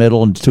up the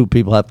middle, and 2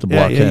 people have to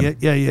block him.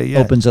 Yeah.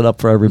 Opens it up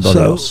for everybody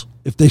else.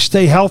 If they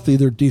stay healthy,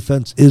 their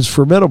defense is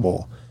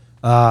formidable.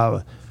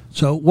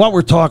 So what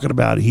we're talking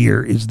about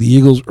here is the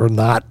Eagles are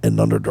not an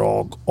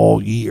underdog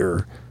all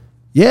year.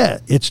 Yeah,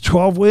 it's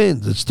 12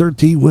 wins. It's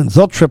 13 wins.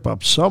 They'll trip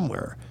up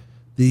somewhere.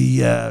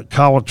 The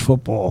college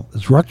football,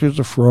 is Rutgers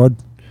a fraud?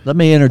 Let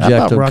me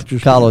interject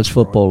Rutgers college being a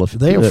fraud. football. If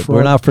They are we're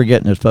fraud. not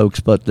forgetting it, folks,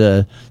 but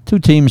 2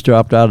 teams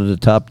dropped out of the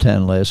top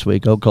 10 last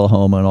week,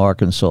 Oklahoma and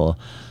Arkansas.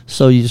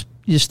 So you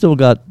still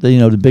got,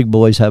 the big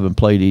boys haven't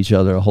played each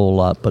other a whole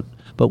lot. But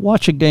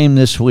watch a game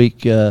this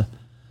week.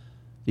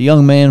 The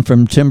young man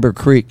from Timber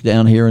Creek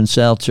down here in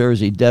South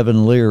Jersey,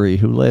 Devin Leary,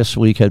 who last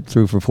week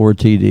threw for 4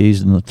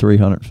 TDs and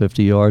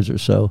 350 yards or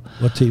so.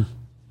 What team?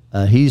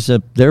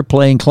 They're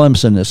playing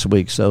Clemson this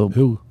week. So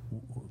Who?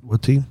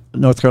 What team?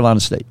 North Carolina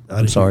State.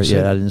 I'm sorry.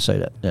 I didn't say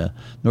that. Yeah,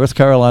 North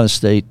Carolina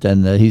State,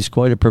 and he's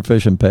quite a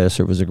proficient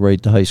passer. Was a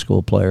great high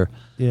school player.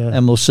 Yeah.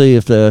 And we'll see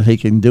if he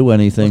can do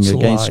anything What's the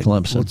against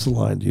line? Clemson. What's the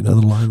line? Do you know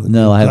the line?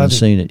 No, I haven't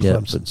seen it yet.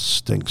 Clemson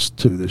stinks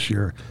too this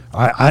year.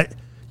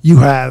 You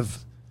have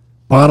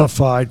bona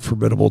fide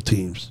formidable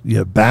teams. You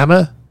have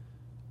Bama,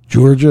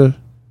 Georgia,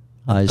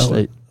 Ohio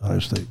State. Ohio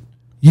State.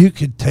 You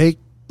could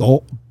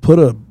put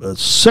a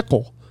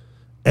sickle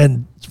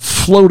and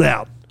float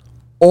out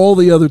all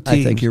the other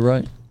teams. I think you're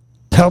right.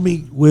 Tell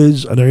me,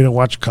 Wiz, I know you don't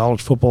watch college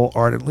football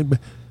ardently, but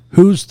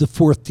who's the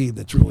 4th team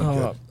that's really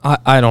good?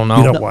 I don't know.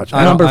 You don't watch.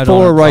 Number I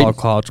 4, don't right?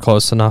 College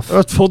close enough.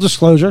 Full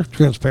disclosure,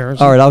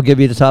 transparency. All right, I'll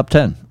give you the top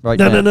 10 right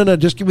now. No.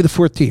 Just give me the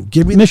 4th team.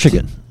 Give me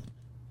Michigan.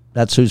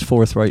 That's who's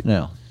 4th right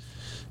now.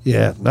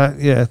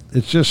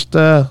 It's just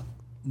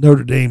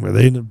Notre Dame. Are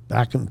they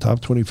back in the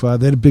top 25?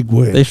 They had a big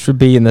win. They should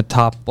be in the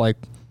top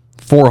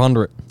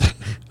 400.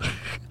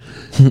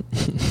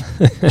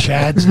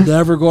 Chad's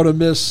never going to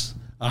miss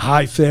a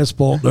high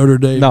fastball Notre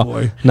Dame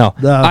boy. No.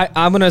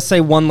 I'm going to say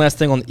one last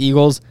thing on the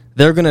Eagles.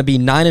 They're going to be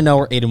 9-0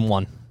 or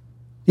 8-1.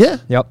 Yeah.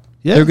 Yep.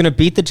 Yeah. They're going to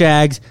beat the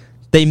Jags.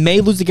 They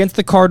may lose against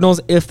the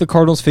Cardinals if the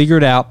Cardinals figure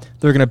it out.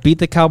 They're going to beat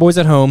the Cowboys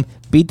at home,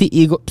 beat the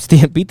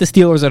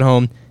Steelers at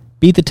home,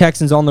 beat the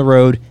Texans on the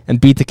road,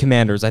 and beat the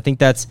Commanders. I think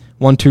that's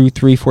 1, 2,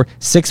 3, 4,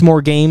 6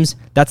 more games.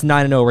 That's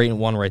 9-0 or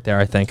 8-1 right there,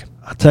 I think.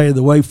 I'll tell you,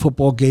 the way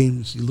football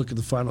games, you look at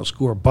the final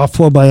score.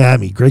 Buffalo,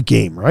 Miami, great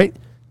game, right?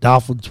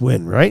 Dolphins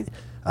win, right?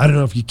 I don't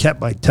know if you kept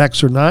my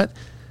text or not.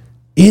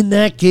 In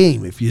that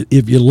game, if you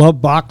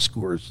love box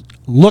scores,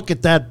 look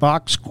at that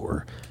box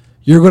score.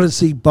 You're going to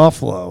see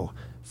Buffalo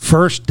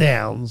first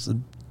downs,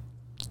 and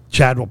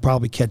Chad will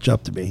probably catch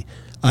up to me.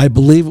 I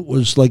believe it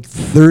was like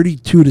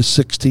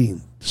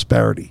 32-16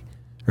 disparity,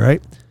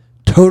 right?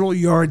 Total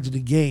yards in the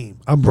game,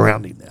 I'm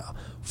rounding now,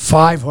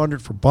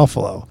 500 for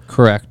Buffalo.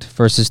 Correct.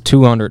 Versus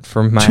 200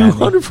 for Miami.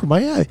 200 for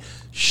Miami.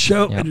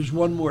 And there's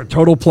one more.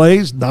 Total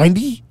plays,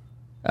 90?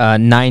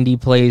 90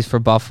 plays for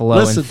Buffalo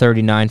Listen, and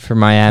 39 for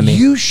Miami.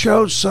 You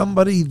show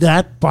somebody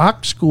that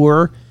box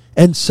score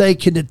and say,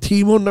 can the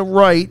team on the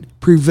right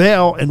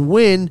prevail and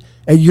win?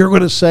 And you're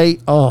going to say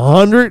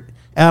 100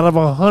 out of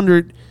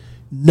 100?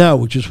 No,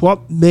 which is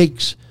what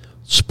makes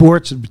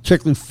sports and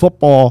particularly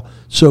football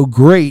so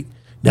great.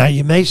 Now,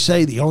 you may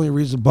say the only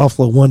reason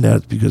Buffalo won that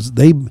is because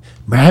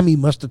Miami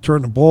must have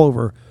turned the ball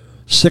over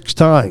 6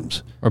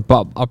 times. Or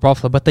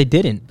Buffalo, but they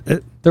didn't.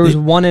 There was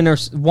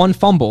one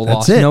fumble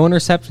loss, no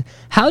interception.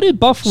 How did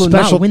Buffalo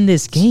not win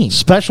this game?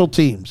 Special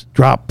teams,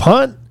 drop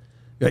punt.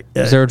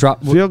 Is there a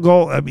drop field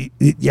goal? I mean,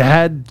 you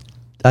had.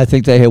 I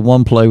think they had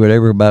one play where they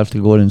were about to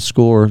go in and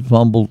score,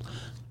 fumbled.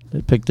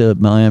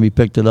 Miami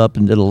picked it up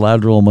and did a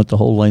lateral and went the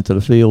whole length of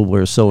the field.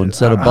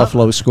 Instead of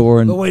Buffalo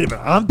scoring. But wait a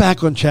minute, I'm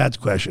back on Chad's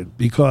question,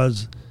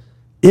 because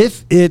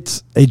if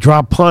it's a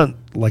drop punt,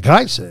 like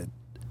I said,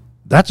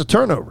 that's a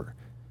turnover.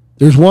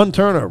 There's one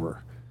turnover.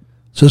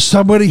 So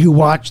somebody who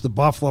watched the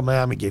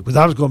Buffalo-Miami game, because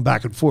I was going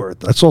back and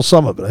forth, I saw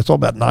some of it. I saw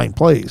about 9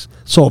 plays.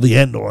 Saw the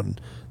end on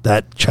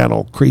that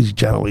channel, crazy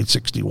channel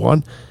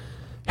 861.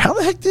 How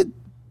the heck did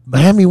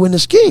Miami win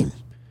this game?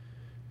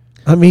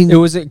 I mean, it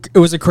was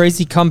a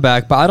crazy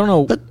comeback, but I don't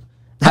know.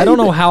 I don't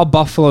know how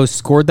Buffalo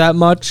scored that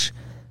much.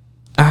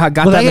 Got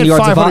that many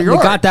yards. They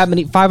got that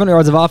many 500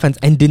 yards of offense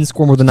and didn't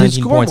score more than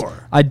 19 points.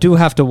 I do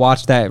have to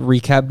watch that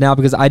recap now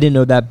because I didn't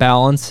know that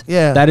balance.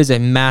 Yeah, that is a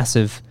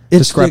massive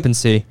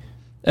discrepancy.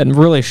 And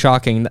really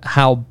shocking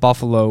how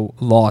Buffalo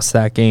lost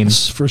that game.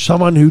 For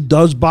someone who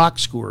does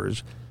box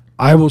scores,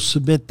 I will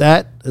submit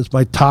that as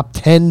my top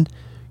 10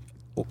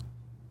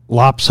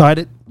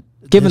 lopsided.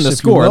 Given the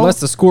score, unless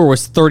the score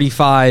was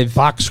 35.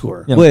 Box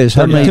score. Wiz,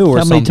 how many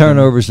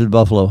turnovers did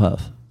Buffalo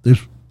have?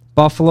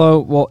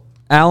 Buffalo,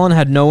 Allen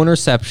had no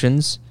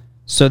interceptions,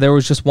 so there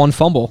was just one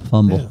fumble.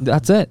 Yeah.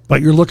 That's it.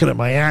 But you're looking at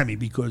Miami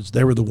because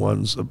they were the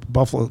ones,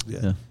 Buffalo.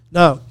 Yeah.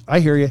 No, I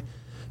hear you.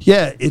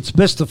 Yeah, it's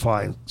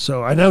mystifying.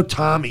 So I know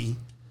Tommy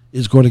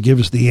is going to give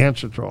us the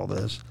answer to all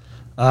this.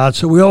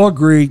 So we all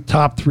agree,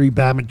 top 3,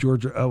 Bama,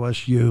 Georgia,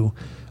 OSU.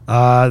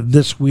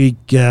 This week,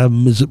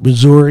 is it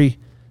Missouri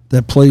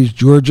that plays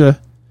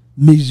Georgia?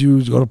 Mizzou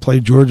is going to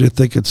play Georgia. I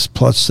think it's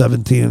plus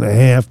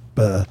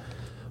 17.5.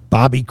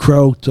 Bobby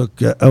Crow took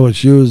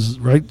OSU,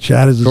 right?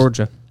 Chad is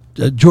Georgia.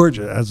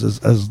 Georgia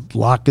as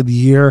lock of the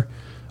year.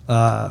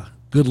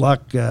 Good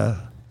luck,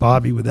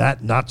 Bobby, with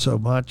that. Not so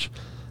much.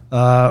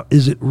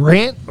 Is it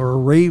rant or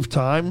rave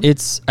time?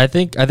 I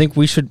think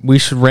we should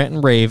rant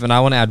and rave, and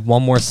I want to add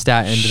one more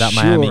stat into that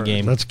Miami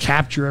game. Let's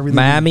capture everything.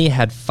 Miami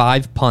had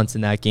 5 punts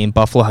in that game.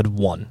 Buffalo had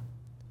 1.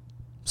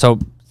 So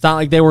it's not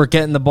like they were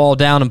getting the ball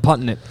down and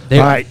punting it. All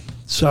right.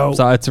 So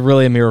it's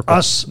really a miracle.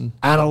 Us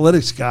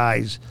analytics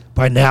guys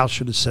by now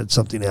should have said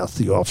something else,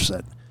 the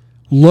offset.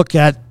 Look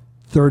at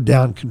third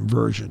down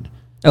conversion.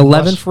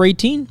 11 for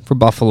 18 for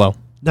Buffalo.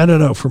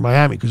 No, for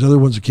Miami, because other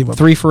ones that came up.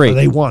 3 for 8.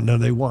 They won. No,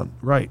 they won.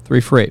 Right.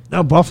 3 for 8.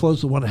 Now,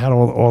 Buffalo's the one that had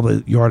all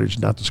the yardage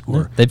not to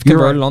score. Yeah, they've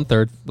converted on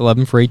third.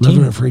 11 for 18.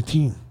 11 for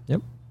 18.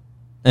 Yep.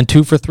 And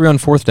 2 for 3 on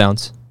fourth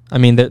downs. I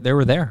mean, they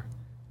were there.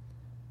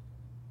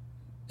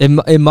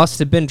 It must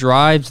have been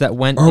drives that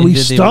went. Are we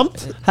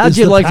stumped? How'd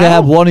you like to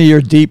have one of your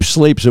deep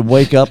sleeps and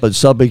wake up and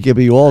somebody give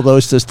you all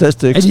those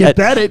statistics? And you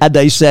bet it. And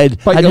they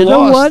said, but you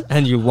know what?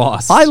 And you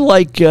lost. I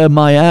like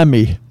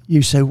Miami.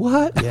 You say,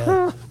 what?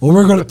 Yeah. Well,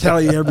 we're going to tell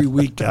you every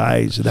week,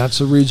 guys, and that's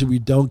the reason we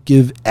don't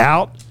give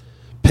out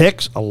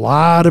picks. A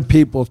lot of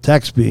people have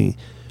texted me,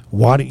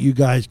 why don't you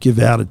guys give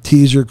out a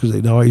teaser? Because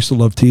they know I used to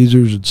love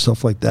teasers and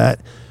stuff like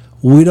that.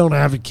 We don't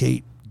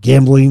advocate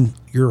gambling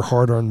your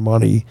hard-earned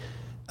money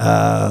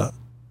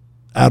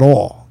at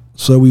all.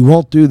 So we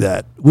won't do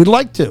that. We'd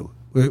like to.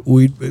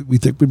 We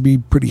think we'd be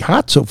pretty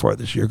hot so far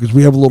this year because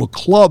we have a little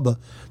club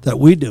that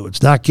we do.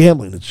 It's not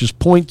gambling. It's just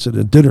points and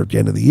a dinner at the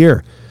end of the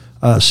year.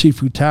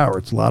 Seafood Tower.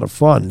 It's a lot of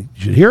fun.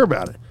 You should hear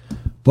about it.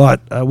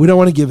 But we don't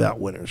want to give out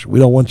winners. We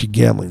don't want you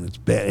gambling. It's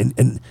bad.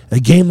 And a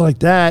game like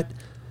that,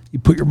 you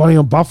put your money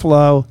on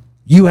Buffalo,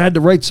 you had the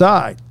right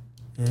side,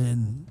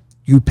 and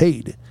you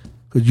paid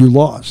because you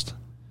lost.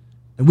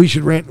 And we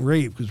should rant and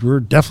rave because we're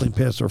definitely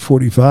past our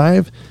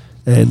 45,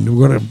 and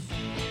we're going to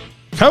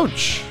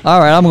coach. All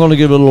right, I'm going to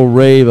give it a little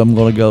rave. I'm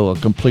going to go a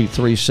complete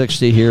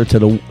 360 here to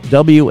the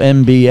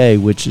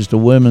WNBA, which is the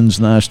Women's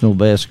National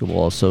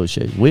Basketball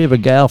Association. We have a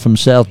gal from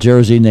South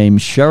Jersey named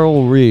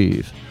Cheryl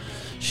Reeve.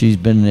 She's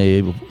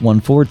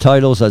won 4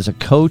 titles as a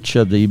coach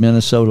of the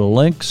Minnesota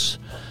Lynx.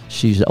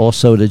 She's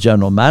also the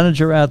general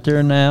manager out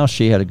there now.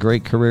 She had a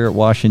great career at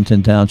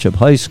Washington Township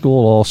High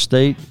School,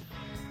 All-State.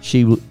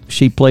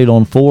 She played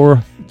on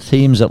 4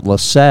 teams at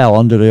LaSalle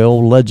under the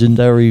old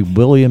legendary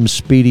William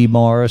Speedy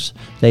Morris.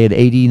 They had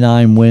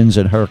 89 wins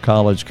in her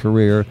college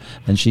career,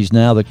 and she's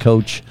now the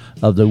coach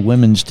of the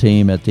women's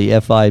team at the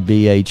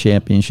FIBA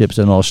Championships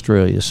in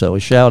Australia. So a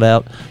shout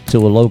out to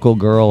a local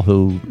girl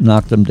who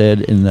knocked them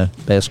dead in the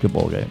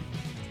basketball game.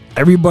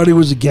 Everybody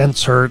was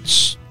against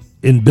Hurts.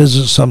 In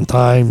business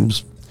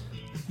sometimes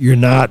you're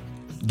not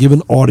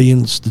given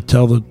audience to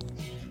tell the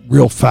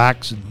real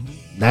facts and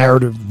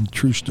narrative and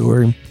true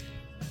story.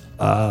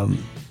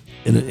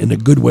 In a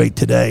good way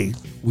today,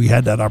 we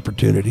had that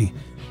opportunity.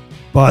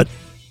 But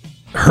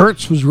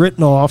Hurts was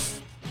written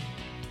off.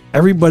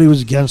 Everybody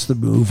was against the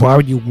move. Why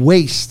would you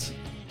waste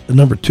the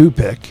number 2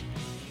 pick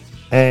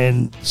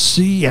and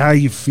see how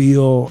you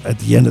feel at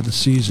the end of the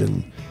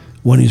season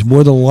when he's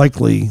more than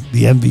likely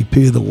the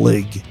MVP of the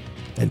league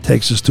and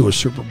takes us to a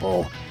Super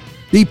Bowl?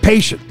 Be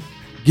patient.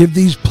 Give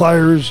these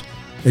players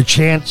a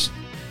chance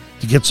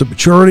to get some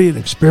maturity and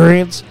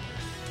experience.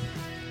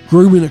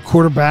 Grooming a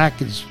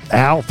quarterback is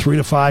out 3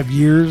 to 5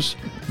 years.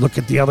 Look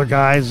at the other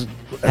guys.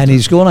 And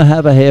he's going to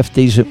have a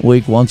half-decent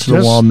week once in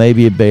a while,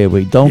 maybe a bad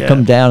week. Don't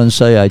come down and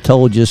say, I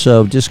told you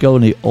so. Just go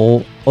in the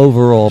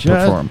overall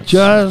performance.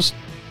 Just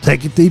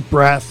take a deep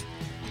breath.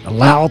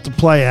 Allow it to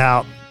play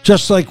out,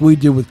 just like we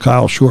did with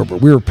Kyle Schwarber.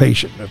 We were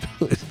patient.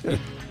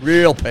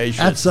 Real patient.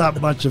 That's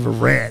not much of a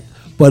rant.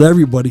 But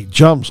everybody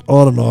jumps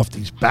on and off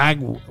these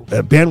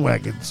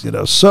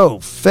bandwagons, so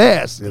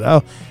fast,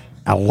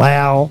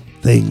 Allow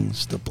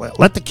things to play.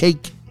 Let the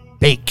cake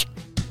bake.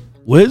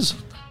 Wiz?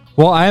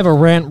 Well, I have a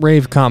rant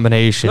rave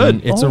combination.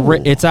 Good.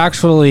 It's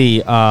actually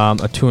a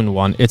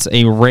 2-in-1. It's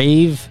a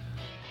rave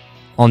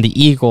on the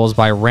Eagles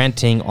by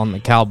ranting on the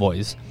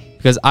Cowboys,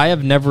 because I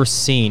have never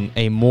seen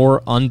a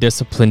more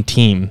undisciplined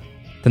team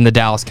than the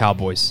Dallas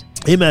Cowboys.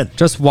 Amen.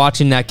 Just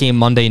watching that game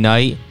Monday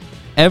night,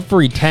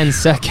 every 10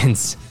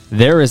 seconds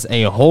there is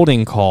a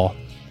holding call.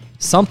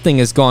 Something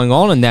is going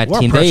on in that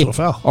team.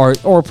 Or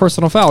a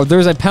personal foul.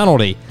 There's a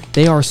penalty.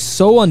 They are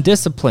so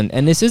undisciplined,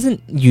 and this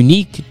isn't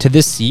unique to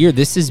this year.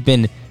 This has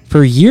been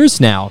for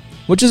years now,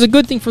 which is a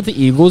good thing for the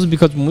Eagles,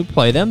 because when we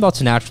play them,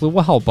 that's naturally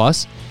will help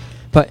us.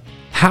 But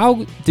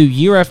how do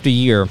year after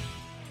year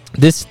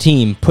this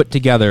team put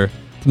together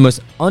the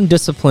most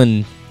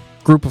undisciplined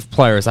group of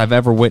players I've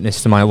ever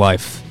witnessed in my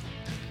life?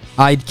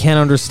 I can't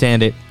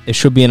understand it. It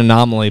should be an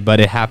anomaly, but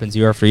it happens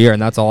year after year,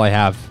 and that's all I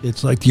have.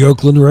 It's like the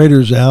Oakland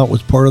Raiders out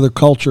was part of their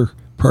culture.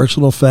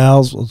 Personal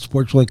fouls,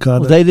 unsportsmanlike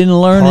conduct. They didn't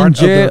learn in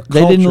jail.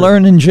 They didn't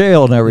learn in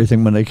jail and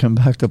everything when they come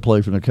back to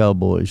play for the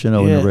Cowboys, in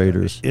the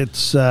Raiders.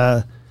 It's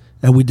and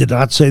we did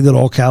not say that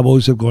all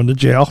Cowboys have gone to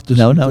jail.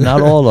 No,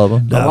 not all of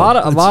them. No, a lot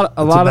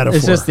of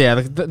it's just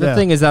the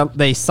thing is that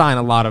they sign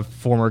a lot of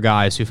former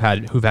guys who've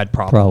had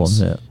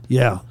problems.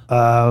 Yeah.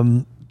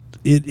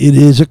 It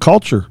is a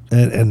culture,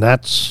 and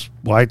that's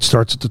why it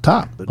starts at the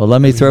top. Well,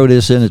 let me throw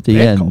this in at the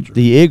end. Culture.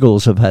 The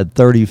Eagles have had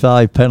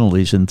 35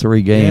 penalties in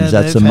 3 games.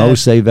 That's the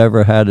most they've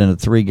ever had in a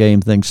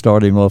 3-game thing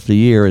starting off the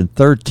year, and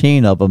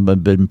 13 of them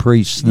have been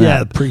pre-snap.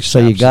 Yeah, pre-snap. So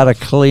you got to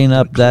clean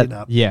up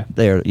that. Yeah.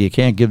 There, you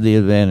can't give the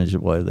advantage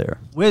away there.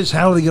 Wiz,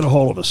 how do they get a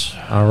hold of us?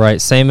 All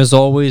right, same as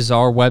always,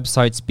 our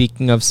website,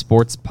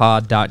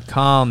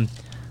 speakingofsportspod.com.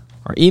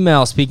 Our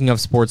email,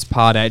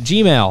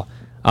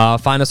 speakingofsportspod@gmail.com.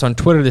 Find us on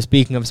Twitter, the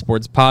Speaking of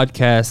Sports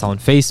Podcast, on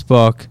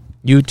Facebook.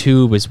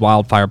 YouTube is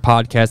Wildfire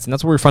Podcast, and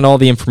that's where we find all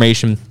the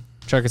information.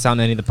 Check us out on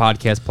any of the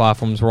podcast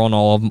platforms. We're on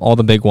all of them, all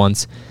the big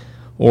ones.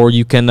 Or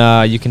you can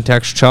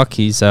text Chuck.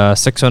 He's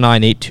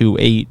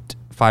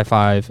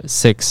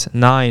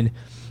 609-828-5569.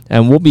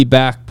 And we'll be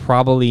back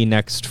probably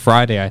next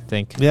Friday, I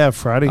think. Yeah,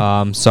 Friday.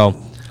 So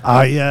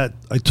I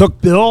took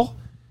Bill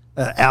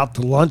out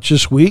to lunch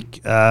this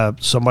week.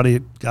 Somebody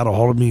got a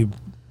hold of me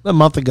a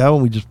month ago,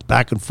 and we just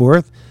back and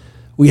forth.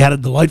 We had a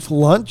delightful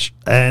lunch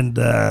and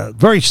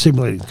very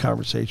stimulating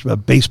conversation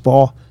about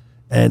baseball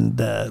and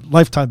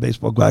lifetime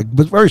baseball guy,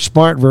 but very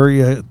smart,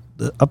 very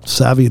up to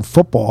savvy in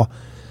football.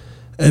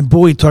 And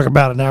boy, talk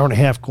about an hour and a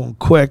half going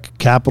quick.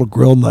 Capitol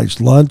Grill, nice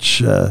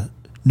lunch,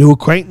 new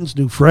acquaintance,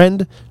 new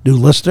friend, new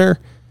listener,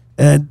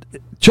 and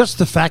just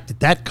the fact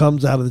that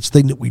comes out of this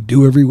thing that we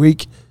do every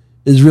week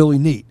is really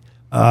neat.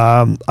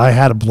 I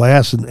had a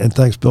blast, and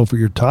thanks, Bill, for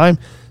your time.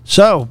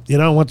 So,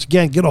 once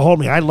again, get a hold of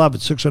me. I love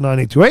it,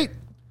 609-828.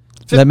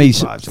 Let me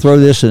throw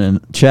this in.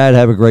 Chad,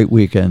 have a great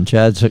weekend.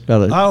 Chad's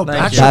got a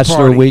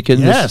bachelor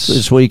weekend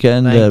this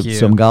weekend.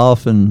 Some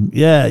golf and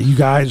you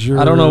guys are.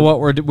 I don't know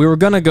what we were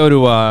going to go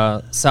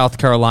to South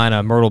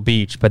Carolina, Myrtle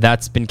Beach, but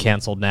that's been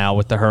canceled now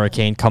with the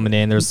hurricane coming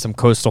in. There's some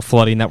coastal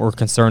flooding that we're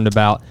concerned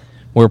about.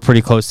 We're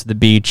pretty close to the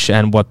beach,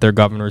 and what their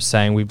governor is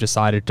saying, we've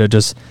decided to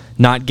just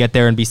not get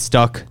there and be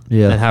stuck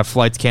and have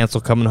flights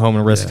canceled coming home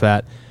and risk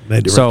that.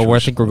 So I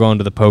think we're going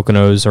to the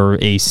Poconos or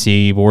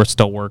AC, but we're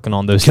still working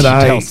on those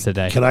details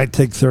today. Can I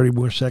take 30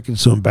 more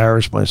seconds to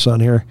embarrass my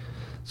son here?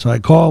 So I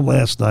called him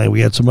last night.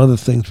 We had some other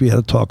things we had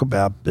to talk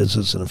about,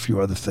 business and a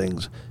few other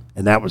things,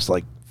 and that was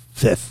like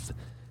 5th.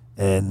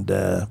 And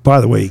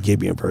by the way, he gave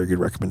me a very good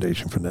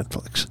recommendation for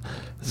Netflix.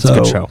 It's a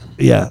good show.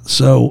 Yeah.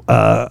 So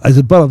I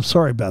said, but I'm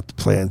sorry about the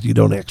plans. You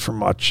don't ask for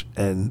much.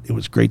 And it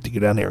was great to get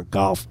down there and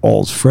golf.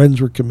 All his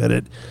friends were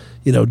committed.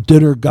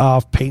 Dinner,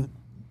 golf,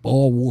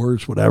 paintball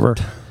wars, whatever.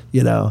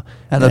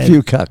 And a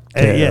few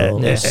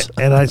cocktails.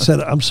 And I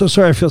said, I'm so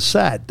sorry. I feel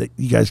sad that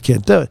you guys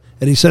can't do it.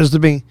 And he says to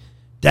me,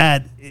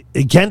 Dad,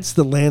 against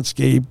the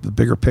landscape, the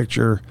bigger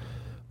picture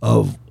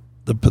of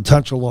the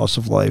potential loss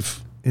of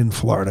life in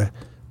Florida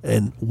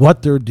and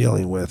what they're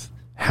dealing with,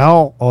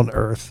 how on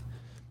earth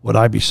would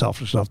I be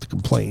selfish enough to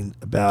complain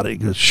about it? He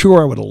goes,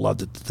 sure, I would have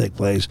loved it to take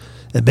place.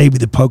 And maybe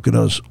the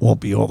Poconos won't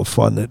be all the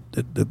fun that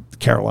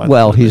Carolina.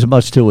 Well, he's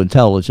much too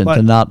intelligent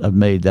to not have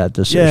made that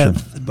decision.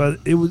 Yeah, but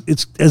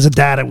it's as a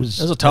dad, it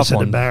was a tough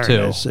one,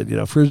 too. I said,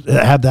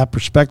 have that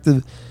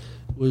perspective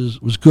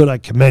was good. I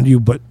commend you,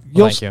 but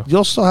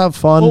you'll still have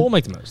fun. We'll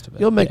make the most of it.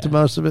 You'll make the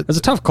most of it. It's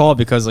a tough call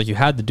because you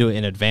had to do it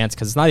in advance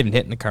because it's not even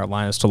hitting the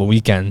Carolinas till the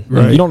weekend.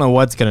 Right. You don't know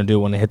what it's going to do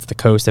when it hits the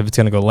coast, if it's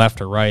going to go left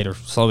or right or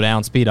slow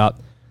down, speed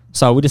up.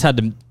 So we just had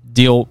to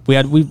deal. We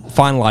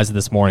finalized it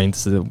this morning.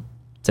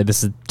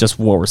 This is just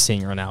what we're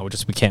seeing right now.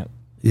 We can't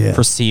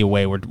foresee a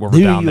way where we're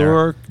down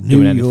there.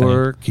 New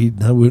York. You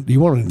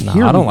want to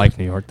hear? I don't like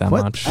New York that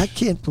much. I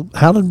can't.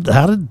 How did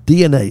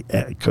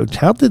DNA, Coach?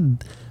 How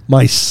did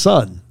my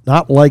son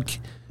not like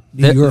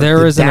New York?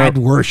 Dad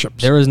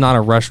worships. There is not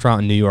a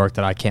restaurant in New York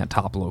that I can't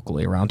top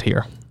locally around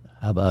here.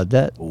 How about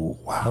that? Oh,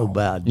 wow. How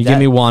about you give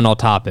me one, I'll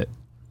top it.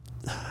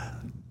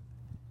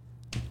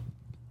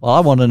 Well, I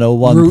want to know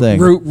one thing.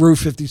 Route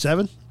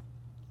 57?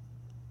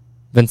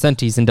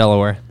 Vincenti's in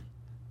Delaware.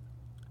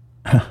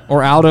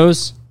 Or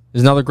Aldo's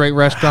is another great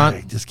restaurant.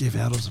 I just gave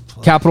Aldo's a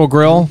plug. Capitol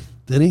Grill.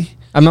 Did he?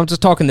 I'm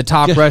just talking the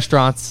top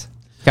restaurants.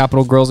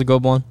 Capitol Grill's a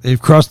good one.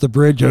 They've crossed the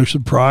bridge,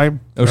 Ocean Prime.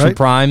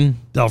 Prime.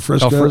 Del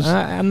Frisco's.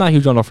 I'm not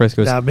huge on Del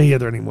Frisco's. Not me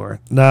either anymore.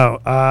 No.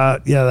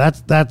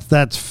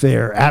 That's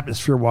fair.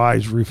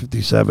 Atmosphere-wise, Route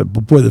 57.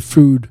 But boy, the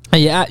food.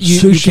 Yeah,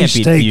 sushi, you can't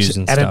beat steaks, views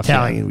and stuff,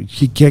 Italian.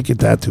 You can't get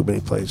that too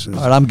many places.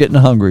 All right, I'm getting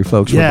hungry,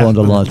 folks. We're going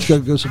to lunch.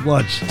 Let's go some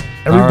lunch.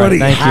 Everybody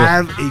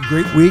have a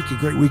great week, a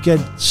great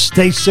weekend.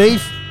 Stay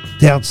safe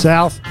down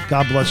south.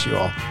 God bless you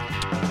all.